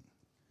 Yes.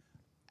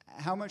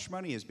 How much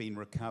money has been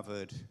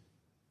recovered?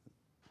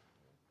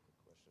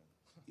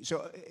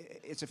 So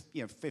it's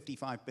a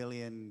 55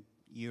 billion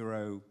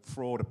euro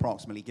fraud,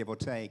 approximately, give or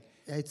take.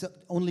 It's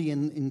only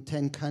in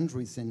 10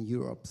 countries in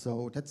Europe,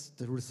 so that's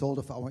the result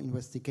of our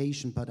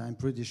investigation. But I'm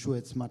pretty sure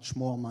it's much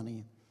more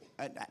money.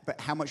 But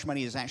how much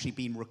money has actually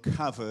been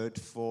recovered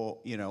for,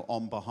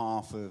 on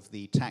behalf of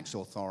the tax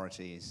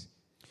authorities?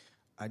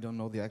 I don't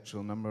know the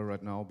actual number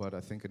right now, but I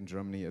think in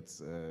Germany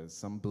it's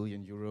some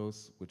billion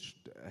euros, which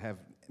have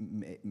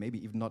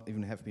maybe not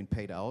even have been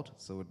paid out.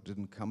 So it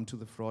didn't come to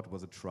the fraud; it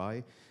was a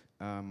try,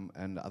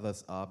 and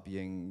others are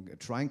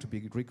trying to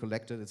be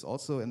recollected. It's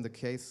also in the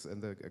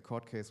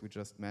court case we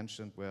just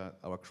mentioned, where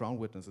our crown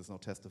witness is now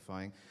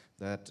testifying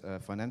that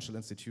financial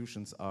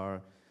institutions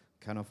are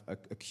kind of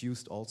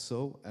accused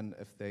also, and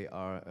if they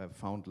are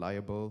found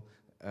liable,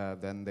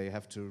 then they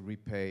have to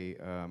repay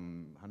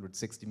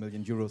 160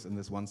 million euros in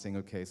this one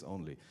single case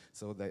only.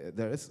 So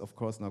there is, of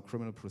course, now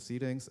criminal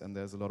proceedings, and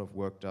there's a lot of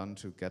work done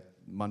to get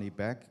money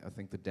back. I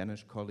think the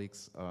Danish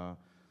colleagues,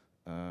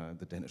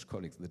 the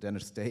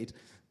Danish state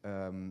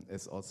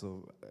is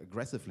also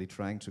aggressively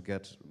trying to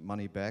get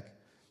money back.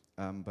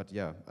 But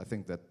yeah, I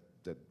think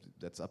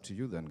that's up to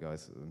you then,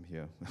 guys,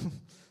 here.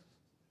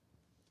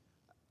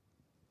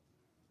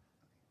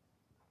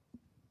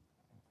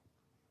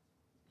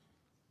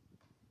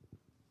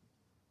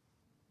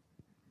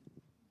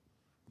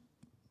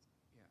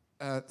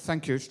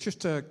 Thank you. It's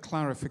just a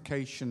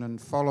clarification and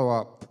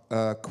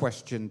follow-up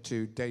question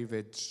to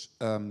David's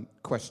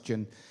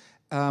question.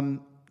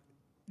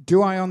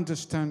 Do I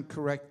understand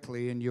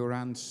correctly in your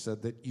answer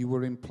that you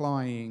were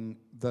implying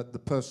that the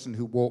person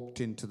who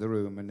walked into the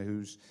room and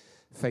whose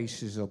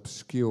face is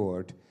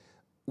obscured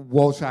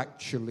was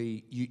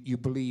actually, you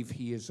believe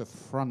he is a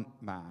front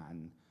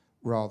man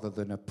rather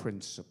than a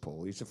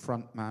principal. He's a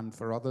front man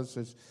for others.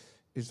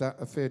 Is that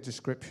a fair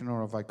description,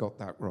 or have I got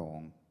that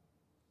wrong?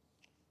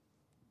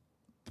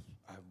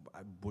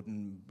 I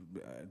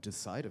wouldn't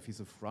decide if he's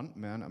a front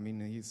man. I mean,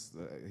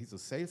 he's a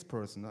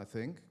salesperson, I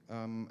think.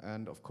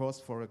 And of course,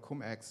 for a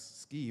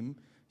CumEx scheme,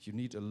 you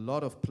need a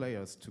lot of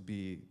players to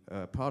be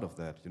part of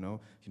that. You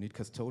know, you need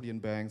custodian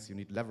banks, you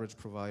need leverage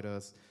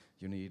providers,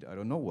 you need I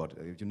don't know what,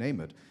 you name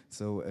it.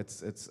 So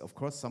it's of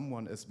course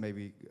someone is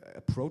maybe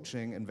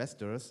approaching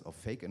investors or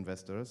fake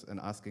investors and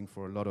asking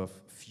for a lot of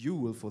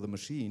fuel for the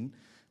machine.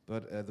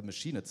 But the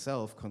machine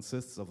itself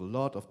consists of a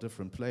lot of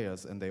different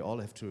players, and they all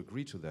have to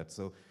agree to that.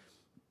 So.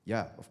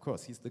 Yeah, of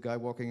course, he's the guy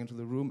walking into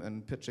the room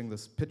and pitching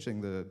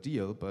the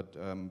deal, but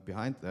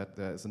behind that,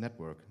 there is a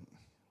network.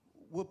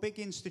 Were big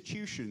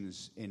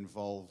institutions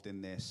involved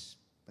in this?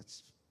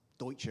 That's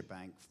Deutsche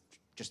Bank,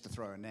 just to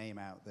throw a name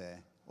out there.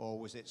 Or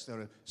was it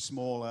sort of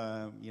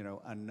smaller, you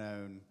know,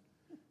 unknown?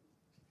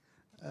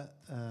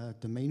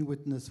 The main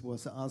witness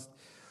was asked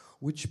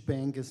which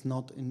bank is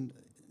not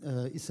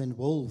is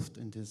involved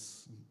in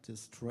this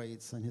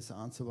trades, and his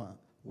answer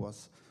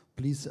was,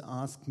 please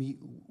ask me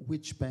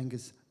which bank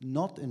is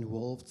not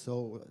involved,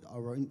 so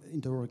our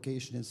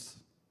interrogation is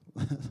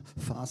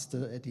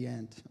faster at the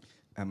end.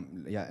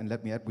 Yeah, and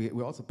let me add, we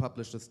also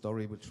published a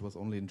story, which was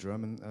only in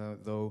German,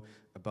 though,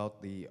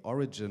 about the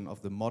origin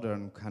of the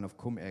modern kind of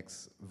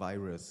CumEx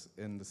virus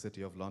in the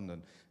city of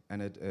London.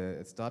 And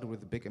it started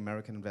with the big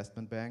American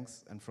investment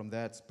banks, and from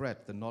there it spread.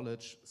 The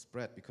knowledge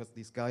spread, because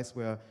these guys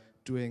were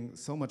doing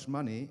so much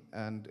money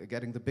and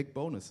getting the big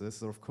bonuses.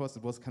 So of course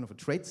it was kind of a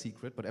trade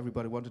secret, but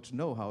everybody wanted to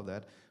know how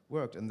that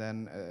worked. And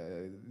then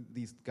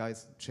these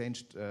guys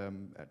changed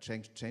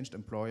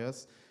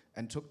employers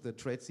and took the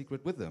trade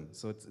secret with them.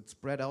 So it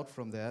spread out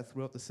from there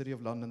throughout the city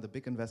of London. The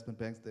big investment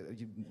banks,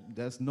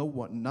 there's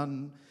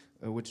none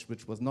which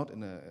was not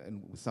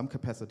in some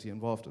capacity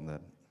involved in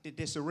that. Did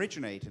this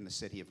originate in the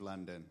city of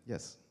London?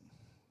 Yes.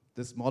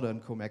 This modern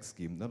CumEx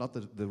scheme, not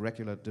the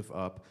regular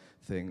div-up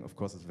thing, of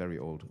course, is very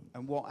old.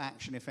 And what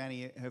action, if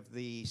any, have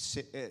the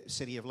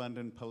City of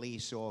London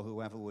police or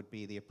whoever would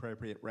be the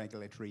appropriate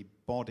regulatory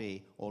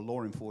body or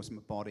law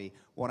enforcement body,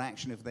 what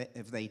action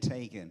have they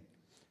taken?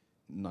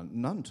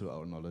 None to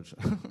our knowledge.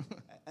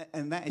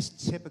 And that is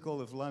typical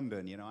of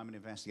London. You know, I'm an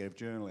investigative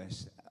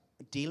journalist.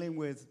 Dealing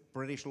with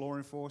British law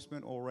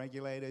enforcement or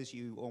regulators,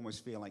 you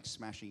almost feel like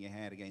smashing your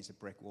head against a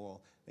brick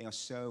wall. They are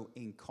so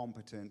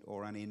incompetent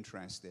or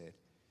uninterested.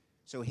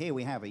 So here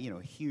we have a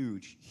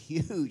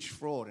huge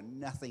fraud, and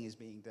nothing is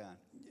being done.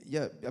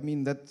 Yeah, I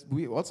mean that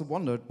we also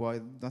wondered why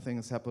nothing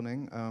is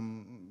happening,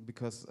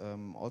 because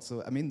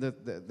also, I mean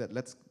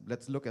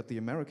let's look at the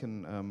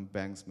American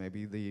banks.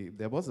 Maybe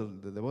there was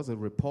a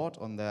report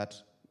on that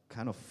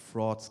kind of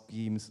fraud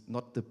schemes,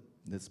 not the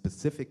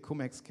specific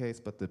CumEx case,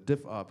 but the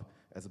div-up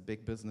as a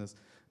big business.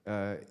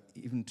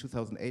 Even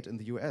 2008 in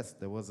the US,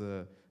 there was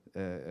a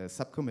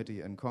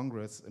subcommittee in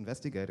Congress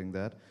investigating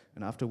that,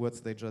 and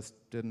afterwards they just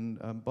didn't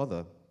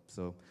bother.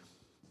 So,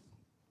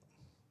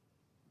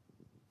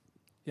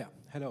 yeah,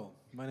 hello.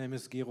 My name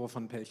is Gero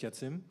von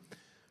Pelcher-Zim.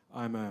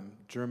 I'm a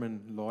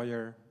German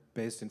lawyer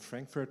based in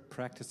Frankfurt,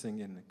 practicing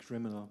in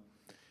criminal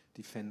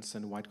defense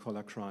and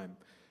white-collar crime.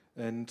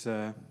 And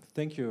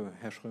thank you,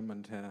 Herr Schröm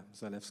and Herr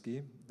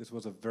Salewski. This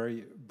was a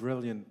very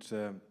brilliant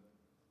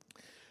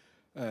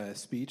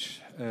speech,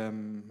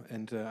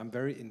 and I'm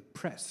very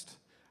impressed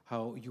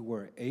how you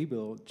were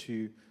able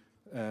to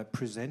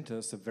present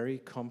us a very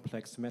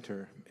complex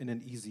matter in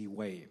an easy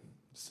way.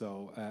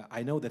 So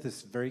I know that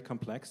it's very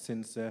complex,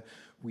 since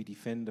we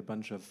defend a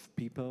bunch of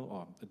people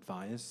or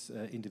advise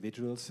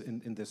individuals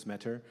in this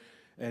matter,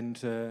 and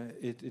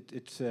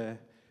it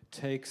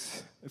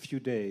takes a few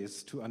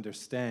days to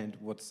understand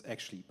what's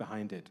actually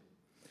behind it.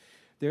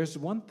 There's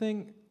one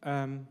thing,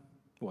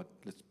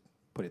 let's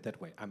put it that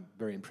way. I'm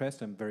very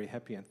impressed, I'm very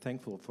happy and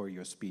thankful for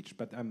your speech,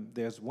 but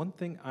there's one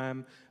thing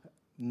I'm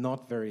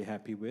not very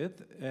happy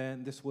with,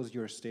 and this was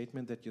your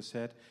statement that you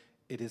said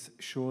it is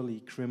surely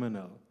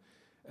criminal.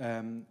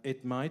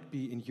 It might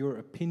be, in your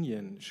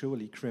opinion,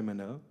 surely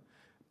criminal,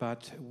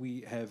 but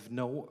we have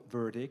no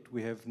verdict,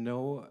 we have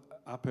no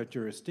upper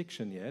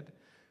jurisdiction yet,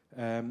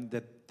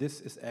 that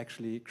this is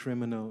actually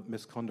criminal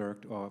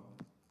misconduct or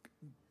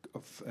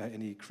of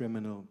any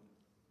criminal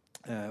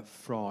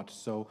fraud.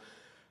 So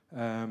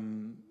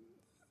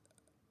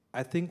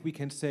I think we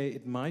can say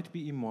it might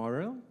be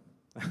immoral,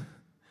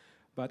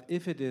 but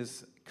if it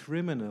is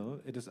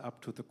criminal, it is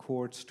up to the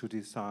courts to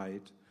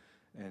decide.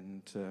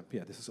 And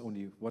yeah, this is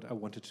only what I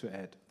wanted to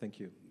add. Thank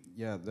you.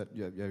 Yeah,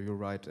 you're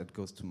right. It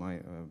goes to my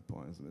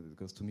point. It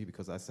goes to me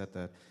because I said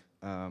that.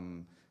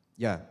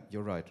 Yeah,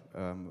 you're right.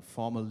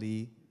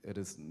 Formally,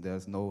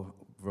 there's no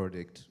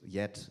verdict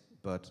yet,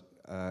 but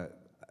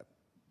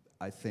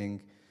I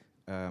think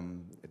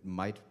it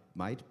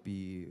might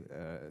be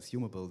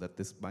assumable that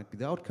this might be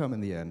the outcome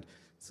in the end.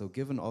 So,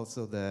 given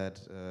also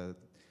that the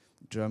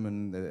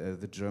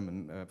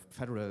German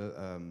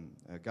federal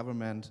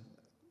government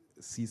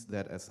sees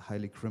that as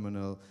highly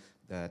criminal,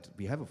 that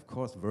we have, of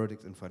course,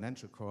 verdicts in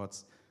financial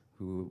courts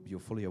who you're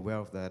fully aware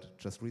of that,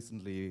 just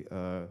recently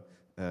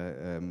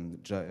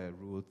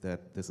ruled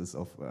that this is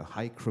of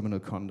high criminal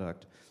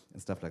conduct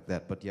and stuff like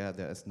that. But yeah,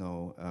 there is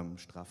no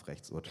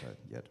Strafrechtsurteil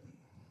yet.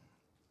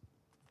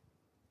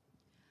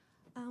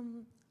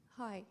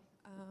 Hi,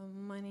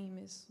 my name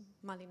is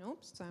Malin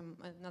Obst. I'm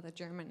another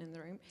German in the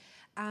room.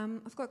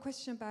 I've got a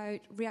question about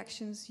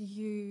reactions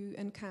you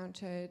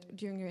encountered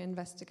during your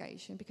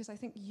investigation, because I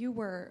think you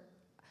were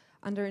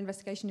under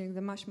investigation during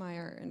the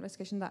Maschmeyer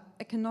investigation, that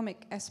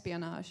economic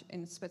espionage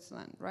in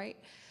Switzerland, right?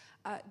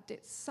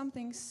 Did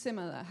something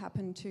similar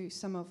happen to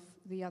some of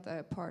the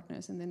other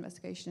partners in the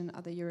investigation in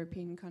other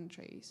European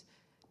countries?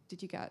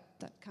 Did you get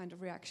that kind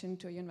of reaction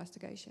to your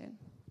investigation?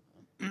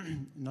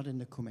 Not in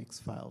the CumEx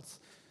Files,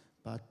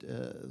 but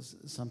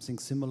something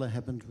similar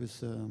happened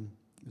with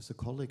a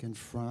colleague in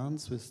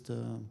France with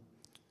the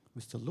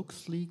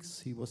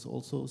LuxLeaks. He was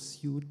also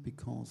sued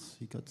because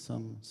he got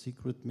some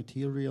secret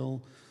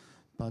material.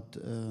 But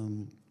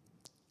in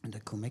the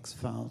CumEx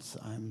Files,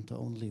 I'm the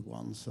only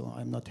one, so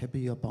I'm not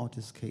happy about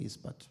this case.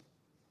 But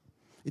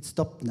it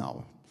stopped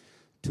now.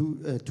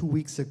 2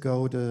 weeks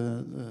ago,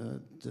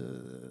 the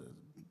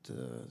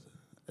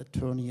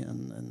attorney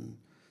in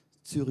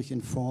Zurich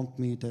informed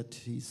me that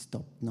he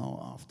stopped now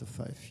after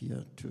 5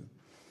 years to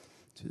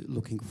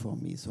looking for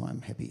me. So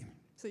I'm happy.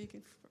 So you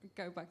can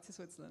go back to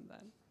Switzerland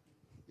then?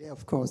 Yeah,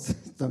 of course.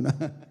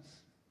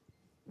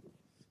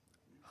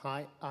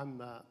 Hi,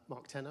 I'm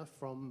Mark Tenner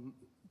from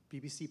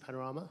BBC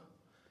Panorama.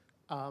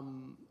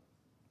 I'm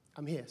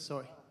here,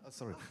 sorry.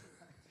 Sorry.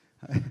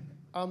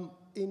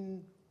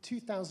 In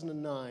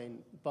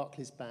 2009,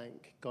 Barclays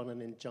Bank got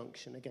an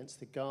injunction against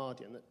The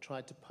Guardian that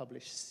tried to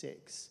publish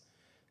 6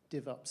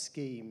 div-up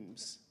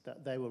schemes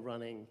that they were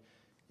running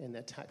in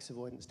their tax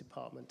avoidance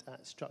department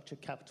at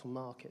Structured Capital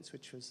Markets,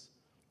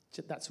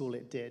 that's all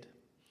it did.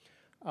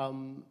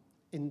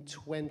 In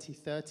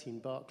 2013,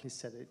 Barclays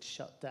said it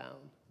shut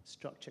down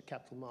Structured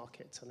Capital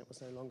Markets and it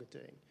was no longer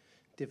doing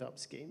div-up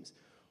schemes.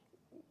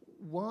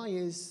 Why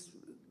is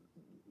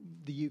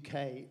the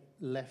UK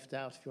left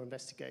out of your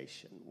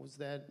investigation? Was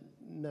there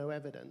no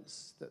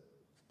evidence that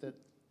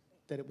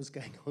it was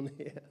going on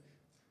here?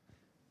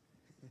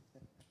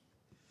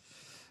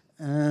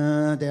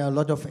 There are a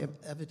lot of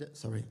evidence.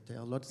 Sorry, there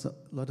are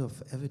lot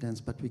of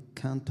evidence, but we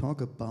can't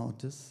talk about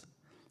this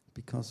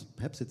because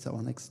perhaps it's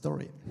our next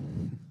story.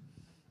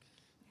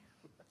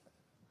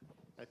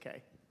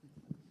 Okay.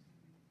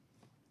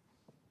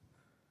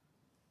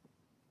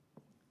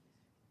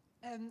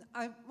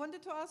 I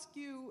wanted to ask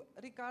you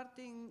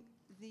regarding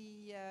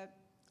the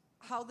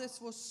how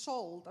this was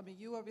sold. I mean,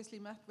 you obviously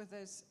met with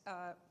this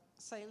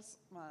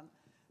salesman,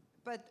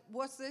 but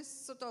was this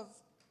sort of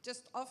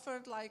just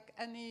offered like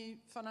any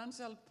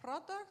financial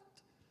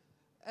product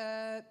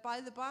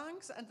by the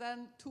banks, and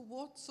then to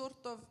what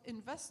sort of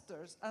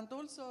investors? And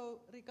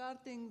also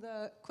regarding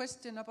the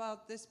question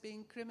about this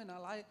being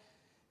criminal, I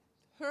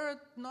heard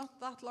not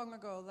that long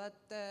ago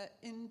that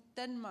in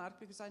Denmark,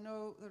 because I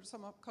know there are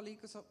some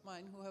colleagues of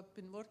mine who have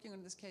been working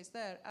on this case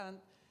there, and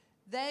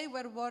they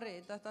were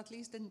worried that at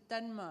least in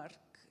Denmark,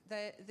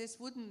 this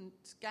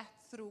wouldn't get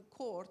through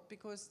court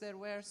because there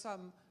were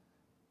some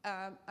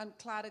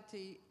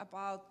unclarity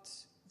about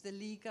the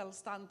legal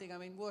standing. I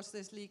mean, was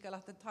this legal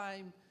at the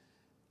time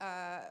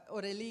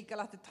or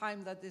illegal at the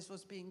time that this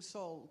was being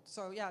sold?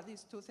 So yeah,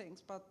 these 2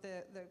 things, but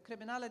the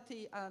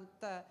criminality and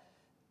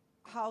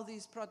how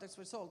these products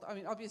were sold. I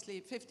mean, obviously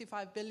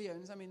 55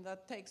 billions, I mean,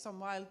 that takes some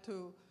while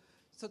to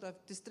sort of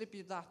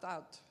distribute that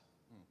out.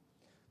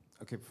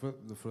 Okay,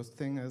 the first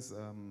thing is,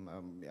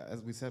 yeah,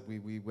 as we said,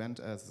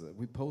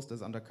 we posed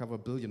as undercover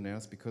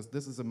billionaires because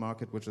this is a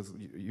market which is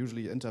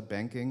usually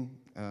interbanking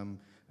and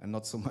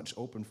not so much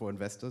open for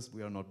investors.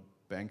 We are not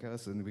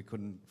bankers, and we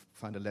couldn't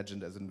find a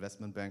legend as an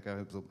investment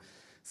banker.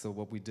 So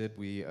what we did,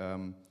 we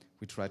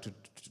tried to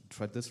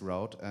try this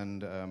route,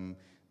 and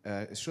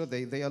sure,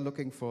 they are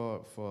looking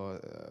for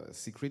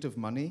secretive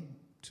money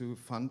to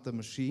fund the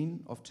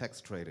machine of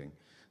tax trading,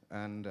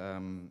 and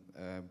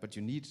but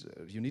you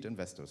need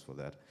investors for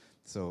that.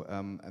 So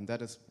and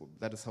that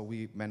is how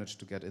we managed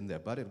to get in there.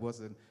 But it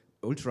was an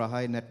ultra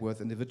high net worth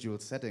individual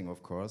setting,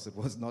 of course. It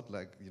was not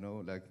like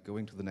like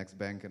going to the next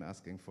bank and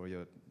asking for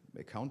your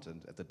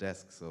accountant at the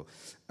desk. So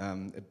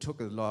it took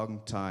a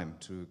long time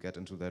to get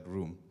into that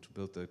room, to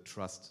build the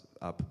trust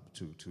up,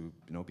 to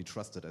be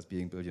trusted as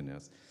being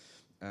billionaires.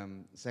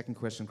 Second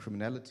question,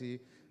 criminality.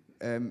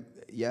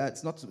 Yeah,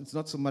 it's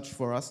not so much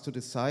for us to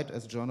decide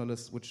as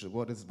journalists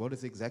what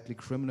is exactly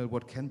criminal,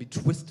 what can be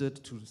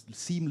twisted to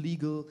seem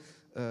legal,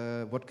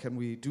 what can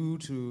we do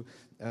to.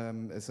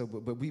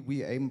 But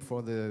we aim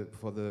for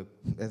the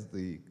as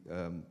the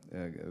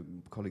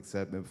colleague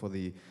said,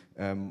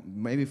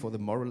 maybe for the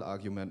moral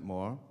argument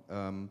more.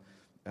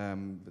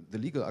 The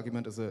legal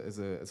argument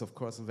is of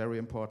course a very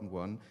important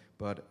one,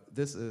 but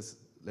this is,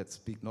 let's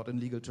speak not in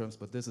legal terms,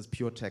 but this is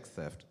pure tax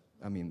theft.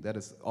 I mean, that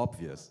is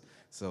obvious.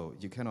 So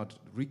you cannot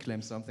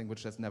reclaim something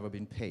which has never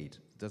been paid.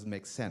 It doesn't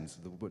make sense.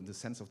 The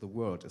sense of the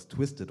word is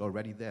twisted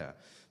already there.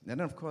 And then,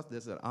 of course,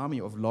 there's an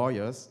army of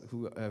lawyers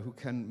who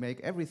can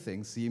make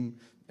everything seem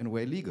in a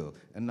way legal.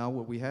 And now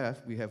what we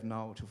have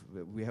now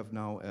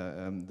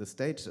the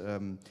state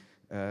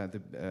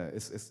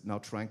is now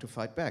trying to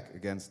fight back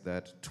against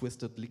that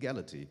twisted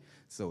legality.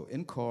 So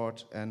in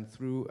court and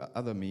through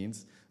other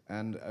means.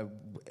 And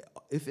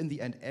if in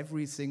the end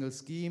every single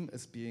scheme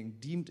is being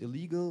deemed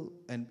illegal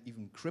and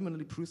even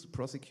criminally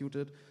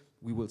prosecuted,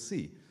 we will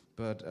see.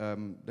 But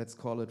let's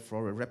call it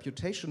for a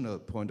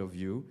reputational point of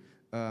view,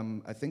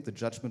 I think the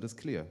judgment is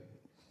clear.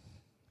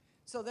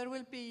 So there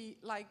will be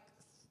like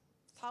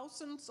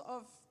thousands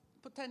of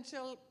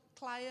potential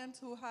clients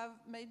who have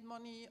made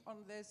money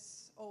on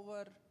this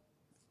over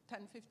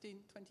 10, 15,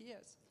 20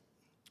 years?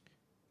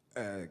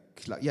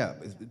 Yeah,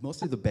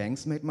 mostly the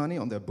banks made money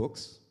on their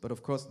books, but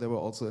of course there were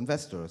also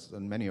investors,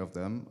 and many of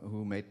them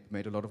who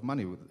made a lot of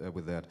money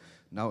with that.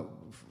 Now,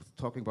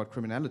 talking about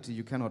criminality,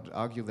 you cannot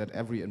argue that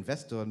every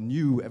investor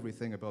knew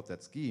everything about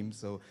that scheme,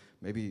 so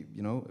maybe,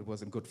 you know, it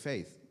was in good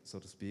faith, so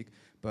to speak.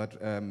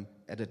 But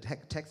at a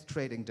tax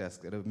trading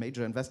desk, at a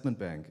major investment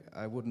bank,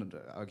 I wouldn't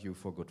argue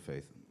for good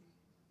faith.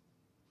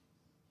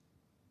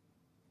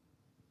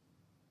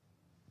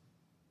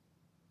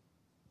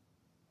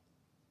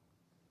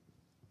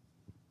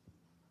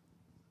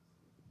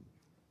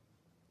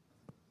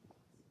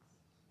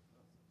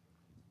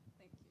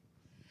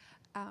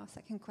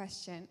 Second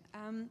question.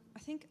 I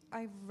think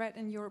I've read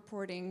in your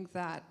reporting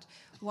that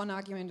one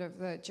argument of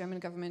the German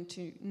government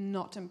to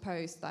not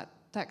impose that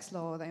tax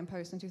law they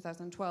imposed in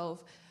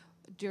 2012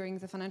 during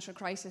the financial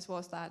crisis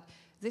was that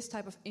this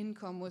type of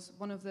income was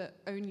one of the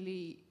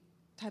only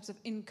types of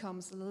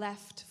incomes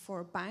left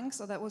for banks.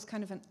 So that was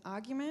kind of an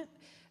argument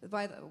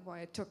why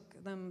it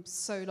took them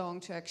so long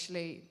to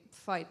actually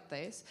fight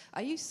this.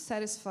 Are you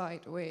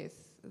satisfied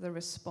with the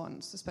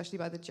response, especially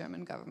by the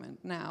German government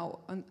now,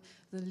 on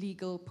the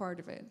legal part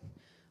of it?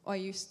 Or are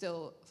you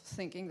still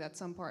thinking that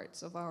some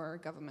parts of our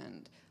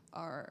government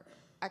are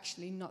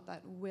actually not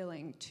that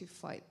willing to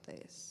fight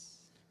this?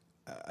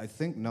 I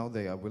think now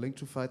they are willing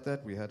to fight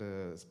that. We had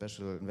a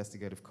special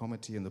investigative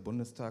committee in the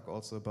Bundestag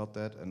also about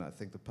that, and I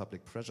think the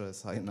public pressure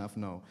is high enough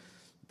now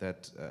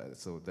that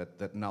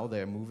that now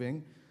they are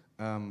moving.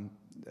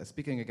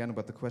 Speaking again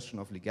about the question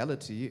of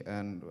legality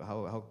and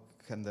how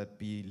can that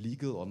be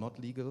legal or not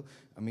legal?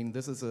 I mean,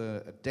 this is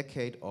a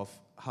decade of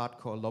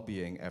hardcore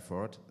lobbying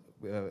effort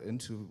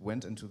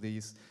went into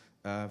these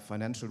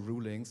financial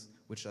rulings,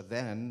 which are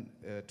then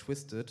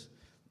twisted,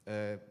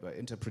 by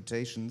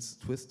interpretations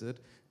twisted.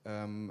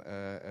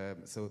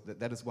 So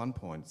that is one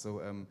point.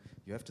 So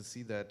you have to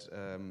see that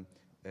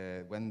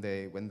when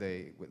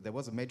there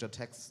was a major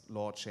tax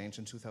law change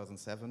in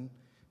 2007,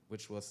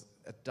 which was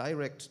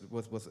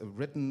was a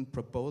written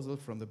proposal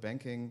from the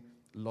banking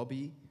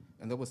lobby,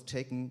 and that was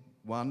taken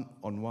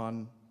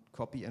one-on-one,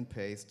 copy and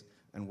paste,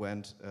 and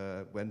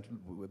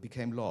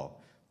became law.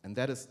 And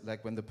that is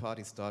like when the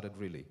party started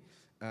really.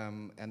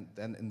 And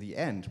then in the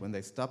end, when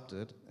they stopped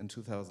it in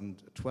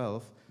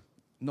 2012,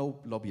 no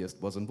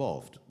lobbyist was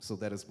involved. So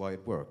that is why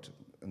it worked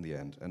in the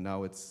end. And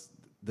now it's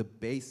the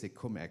basic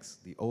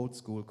CumEx, the old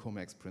school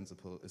CumEx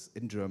principle is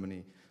in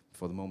Germany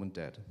for the moment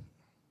dead.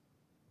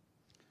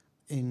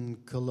 In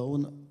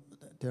Cologne,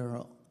 there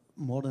are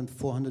more than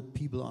 400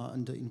 people are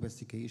under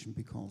investigation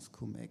because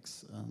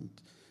CumEx, and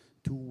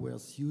 2 were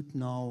sued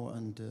now,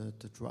 and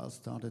the trial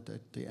started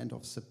at the end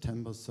of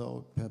September,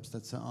 so perhaps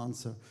that's the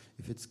answer,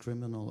 if it's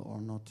criminal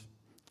or not.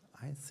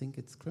 I think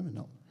it's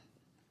criminal.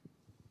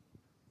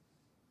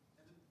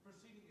 And the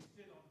proceeding is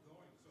still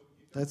ongoing, so you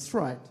don't That's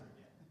right.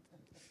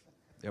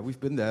 Yeah, we've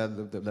been there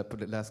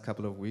the last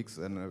couple of weeks,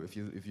 and if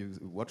you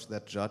watch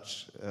that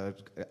judge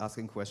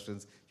asking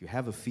questions, you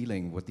have a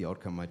feeling what the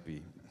outcome might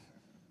be.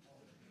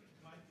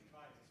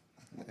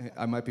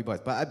 I might be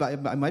biased, but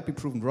I might be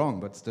proven wrong,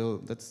 but still,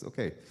 that's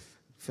okay.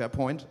 Fair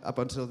point. Up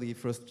until the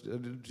first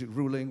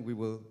ruling, we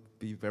will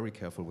be very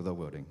careful with our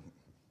wording.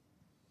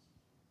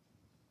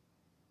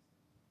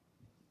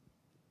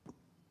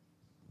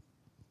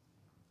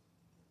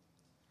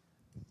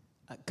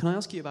 Can I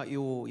ask you about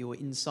your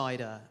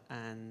insider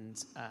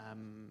and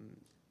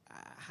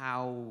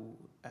how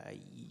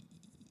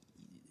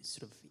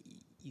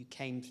you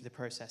came through the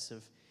process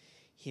of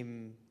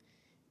him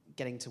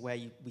getting to where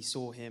we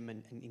saw him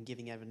and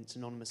giving evidence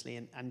anonymously,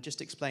 and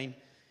just explain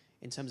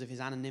in terms of his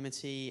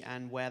anonymity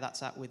and where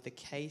that's at with the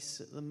case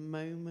at the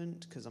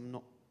moment, because I'm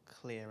not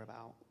clear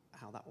about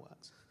how that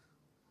works.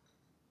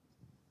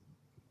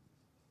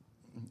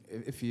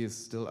 If he is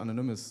still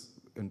anonymous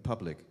in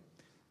public.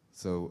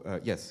 So,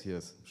 yes,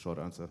 here's a short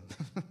answer.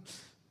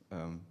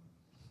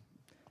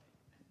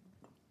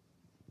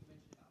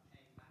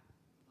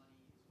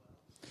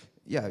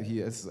 Yeah, he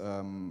is.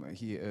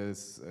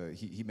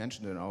 He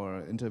mentioned in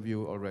our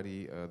interview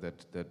already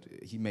that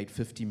he made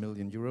 50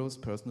 million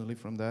euros personally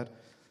from that,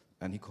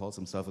 and he calls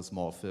himself a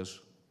small fish,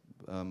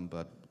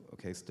 but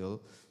okay,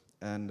 still.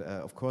 And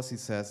of course, he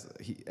says,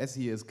 as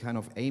he is kind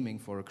of aiming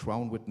for a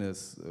crown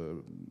witness,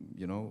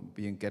 you know,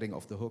 getting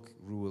off the hook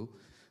rule,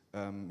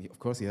 of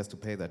course he has to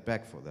pay that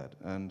back for that.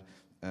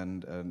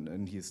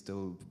 And he's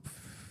still,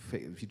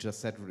 he just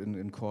said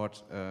in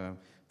court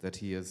that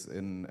he is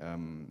in,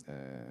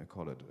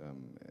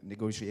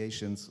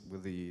 negotiations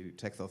with the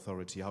tax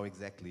authority, how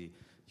exactly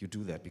you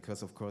do that.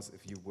 Because of course,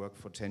 if you work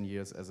for 10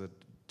 years as a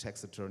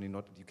tax attorney,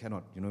 you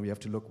cannot, you know, you have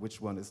to look which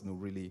one is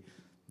really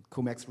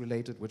CumEx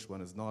related, which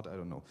one is not, I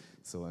don't know.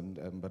 So,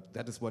 but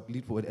that is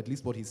at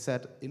least what he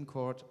said in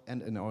court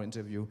and in our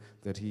interview,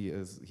 that he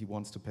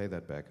wants to pay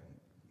that back.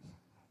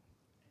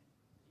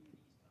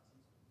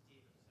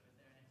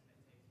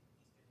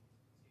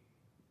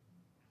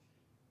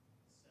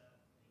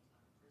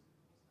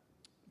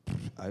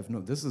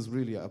 This is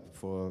really up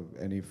for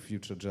any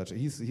future judge.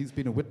 He's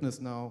been a witness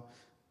now.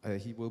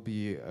 He will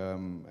be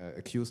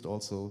accused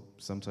also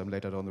sometime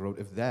later down the road.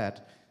 If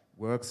that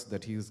works,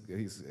 that he's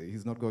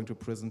not going to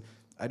prison,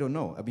 I don't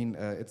know. I mean,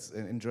 it's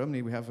in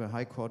Germany we have a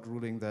high court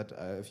ruling that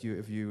if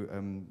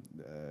you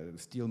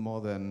steal more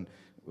than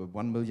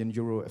 1 million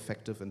euro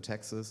effective in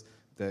taxes,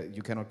 that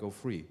you cannot go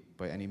free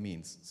by any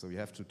means. So you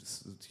have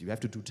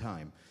to do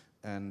time.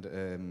 And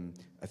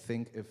I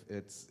think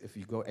if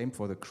you go aim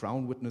for the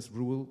crown witness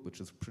rule, which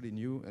is pretty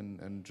new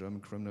in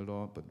German criminal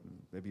law, but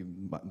maybe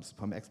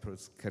some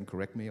experts can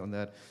correct me on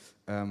that.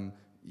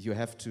 You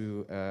have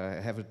to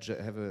have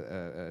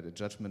a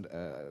judgment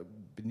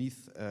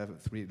beneath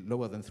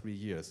lower than 3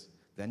 years.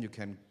 Then you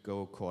can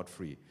go court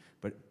free.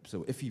 But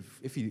so if he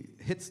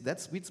hits that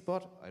sweet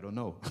spot, I don't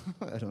know.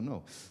 I don't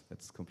know.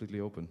 That's completely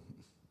open.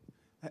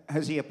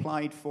 Has he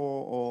applied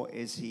for, or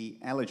is he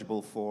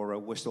eligible for a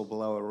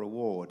whistleblower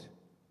reward?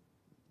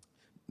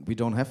 We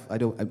don't have.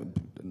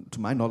 To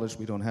my knowledge,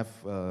 we don't have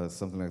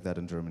something like that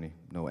in Germany.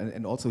 No,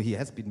 and also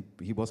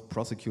he was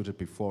prosecuted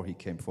before he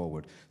came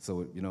forward.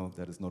 So you know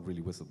that is not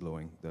really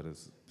whistleblowing. That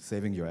is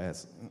saving your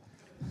ass.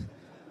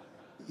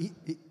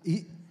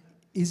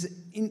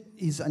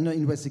 He's under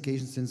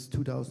investigation since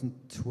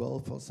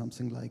 2012 or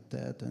something like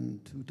that,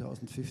 and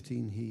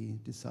 2015 he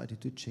decided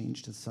to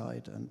change the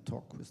side and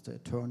talk with the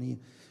attorney.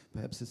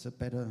 Perhaps it's a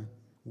better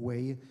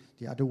way.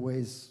 The other way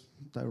is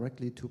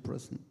directly to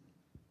prison.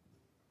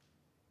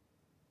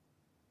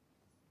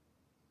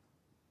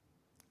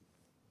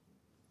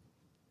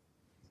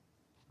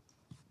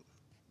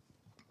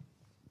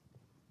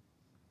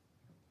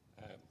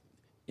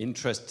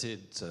 Interested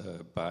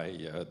by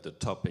the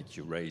topic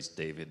you raised,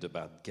 David,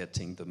 about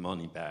getting the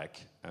money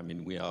back. I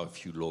mean, we are a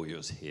few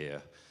lawyers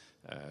here,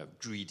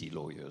 greedy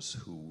lawyers,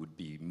 who would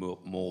be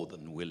more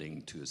than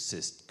willing to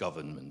assist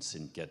governments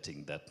in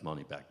getting that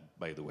money back.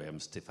 By the way, I'm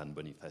Stéphane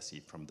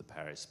Bonifaci from the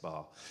Paris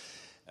Bar.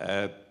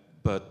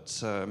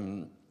 But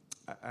I'm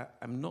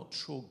not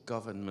sure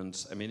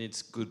governments, I mean,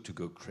 it's good to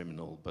go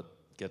criminal, but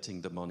getting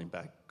the money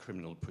back,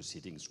 criminal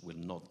proceedings will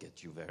not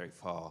get you very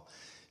far.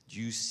 Do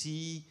you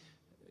see...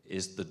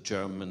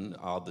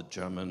 Are the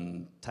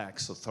German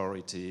tax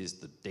authorities,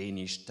 the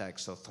Danish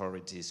tax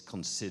authorities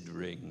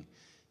considering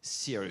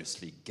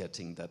seriously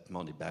getting that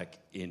money back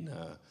in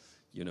a,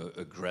 you know,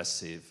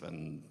 aggressive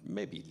and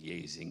maybe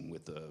liaising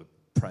with the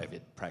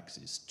private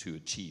practice to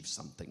achieve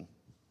something?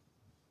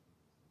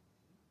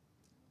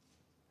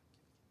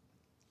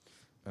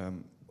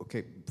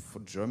 Okay, for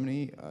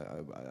Germany,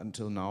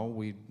 until now,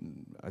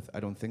 I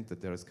don't think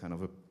that there is kind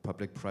of a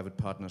public-private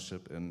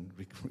partnership in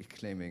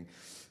reclaiming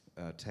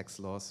tax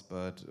laws,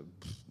 but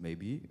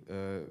maybe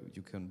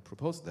you can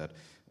propose that.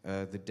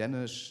 The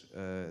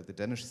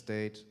Danish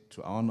state,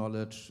 to our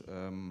knowledge,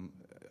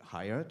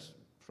 hired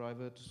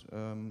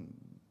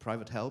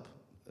private help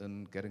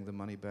in getting the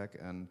money back,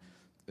 and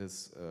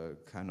is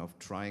kind of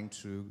trying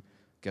to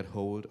get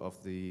hold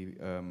of the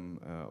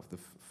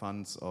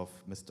funds of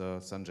Mr.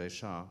 Sanjay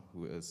Shah,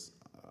 who is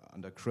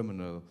under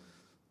criminal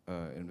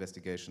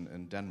investigation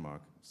in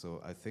Denmark.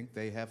 So I think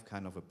they have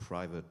kind of a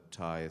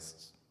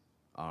privatized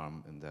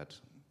arm in that.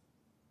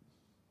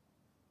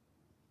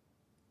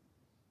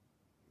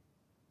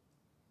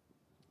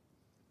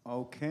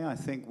 Okay, I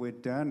think we're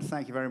done.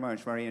 Thank you very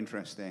much. Very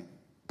interesting.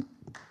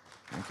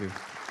 Thank you.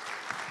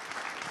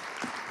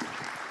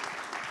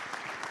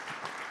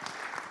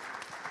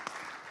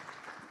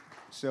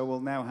 So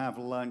we'll now have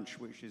lunch,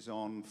 which is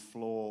on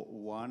floor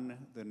 1,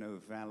 the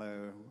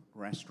Novello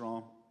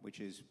restaurant, which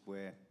is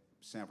where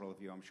several of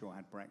you, I'm sure,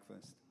 had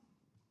breakfast.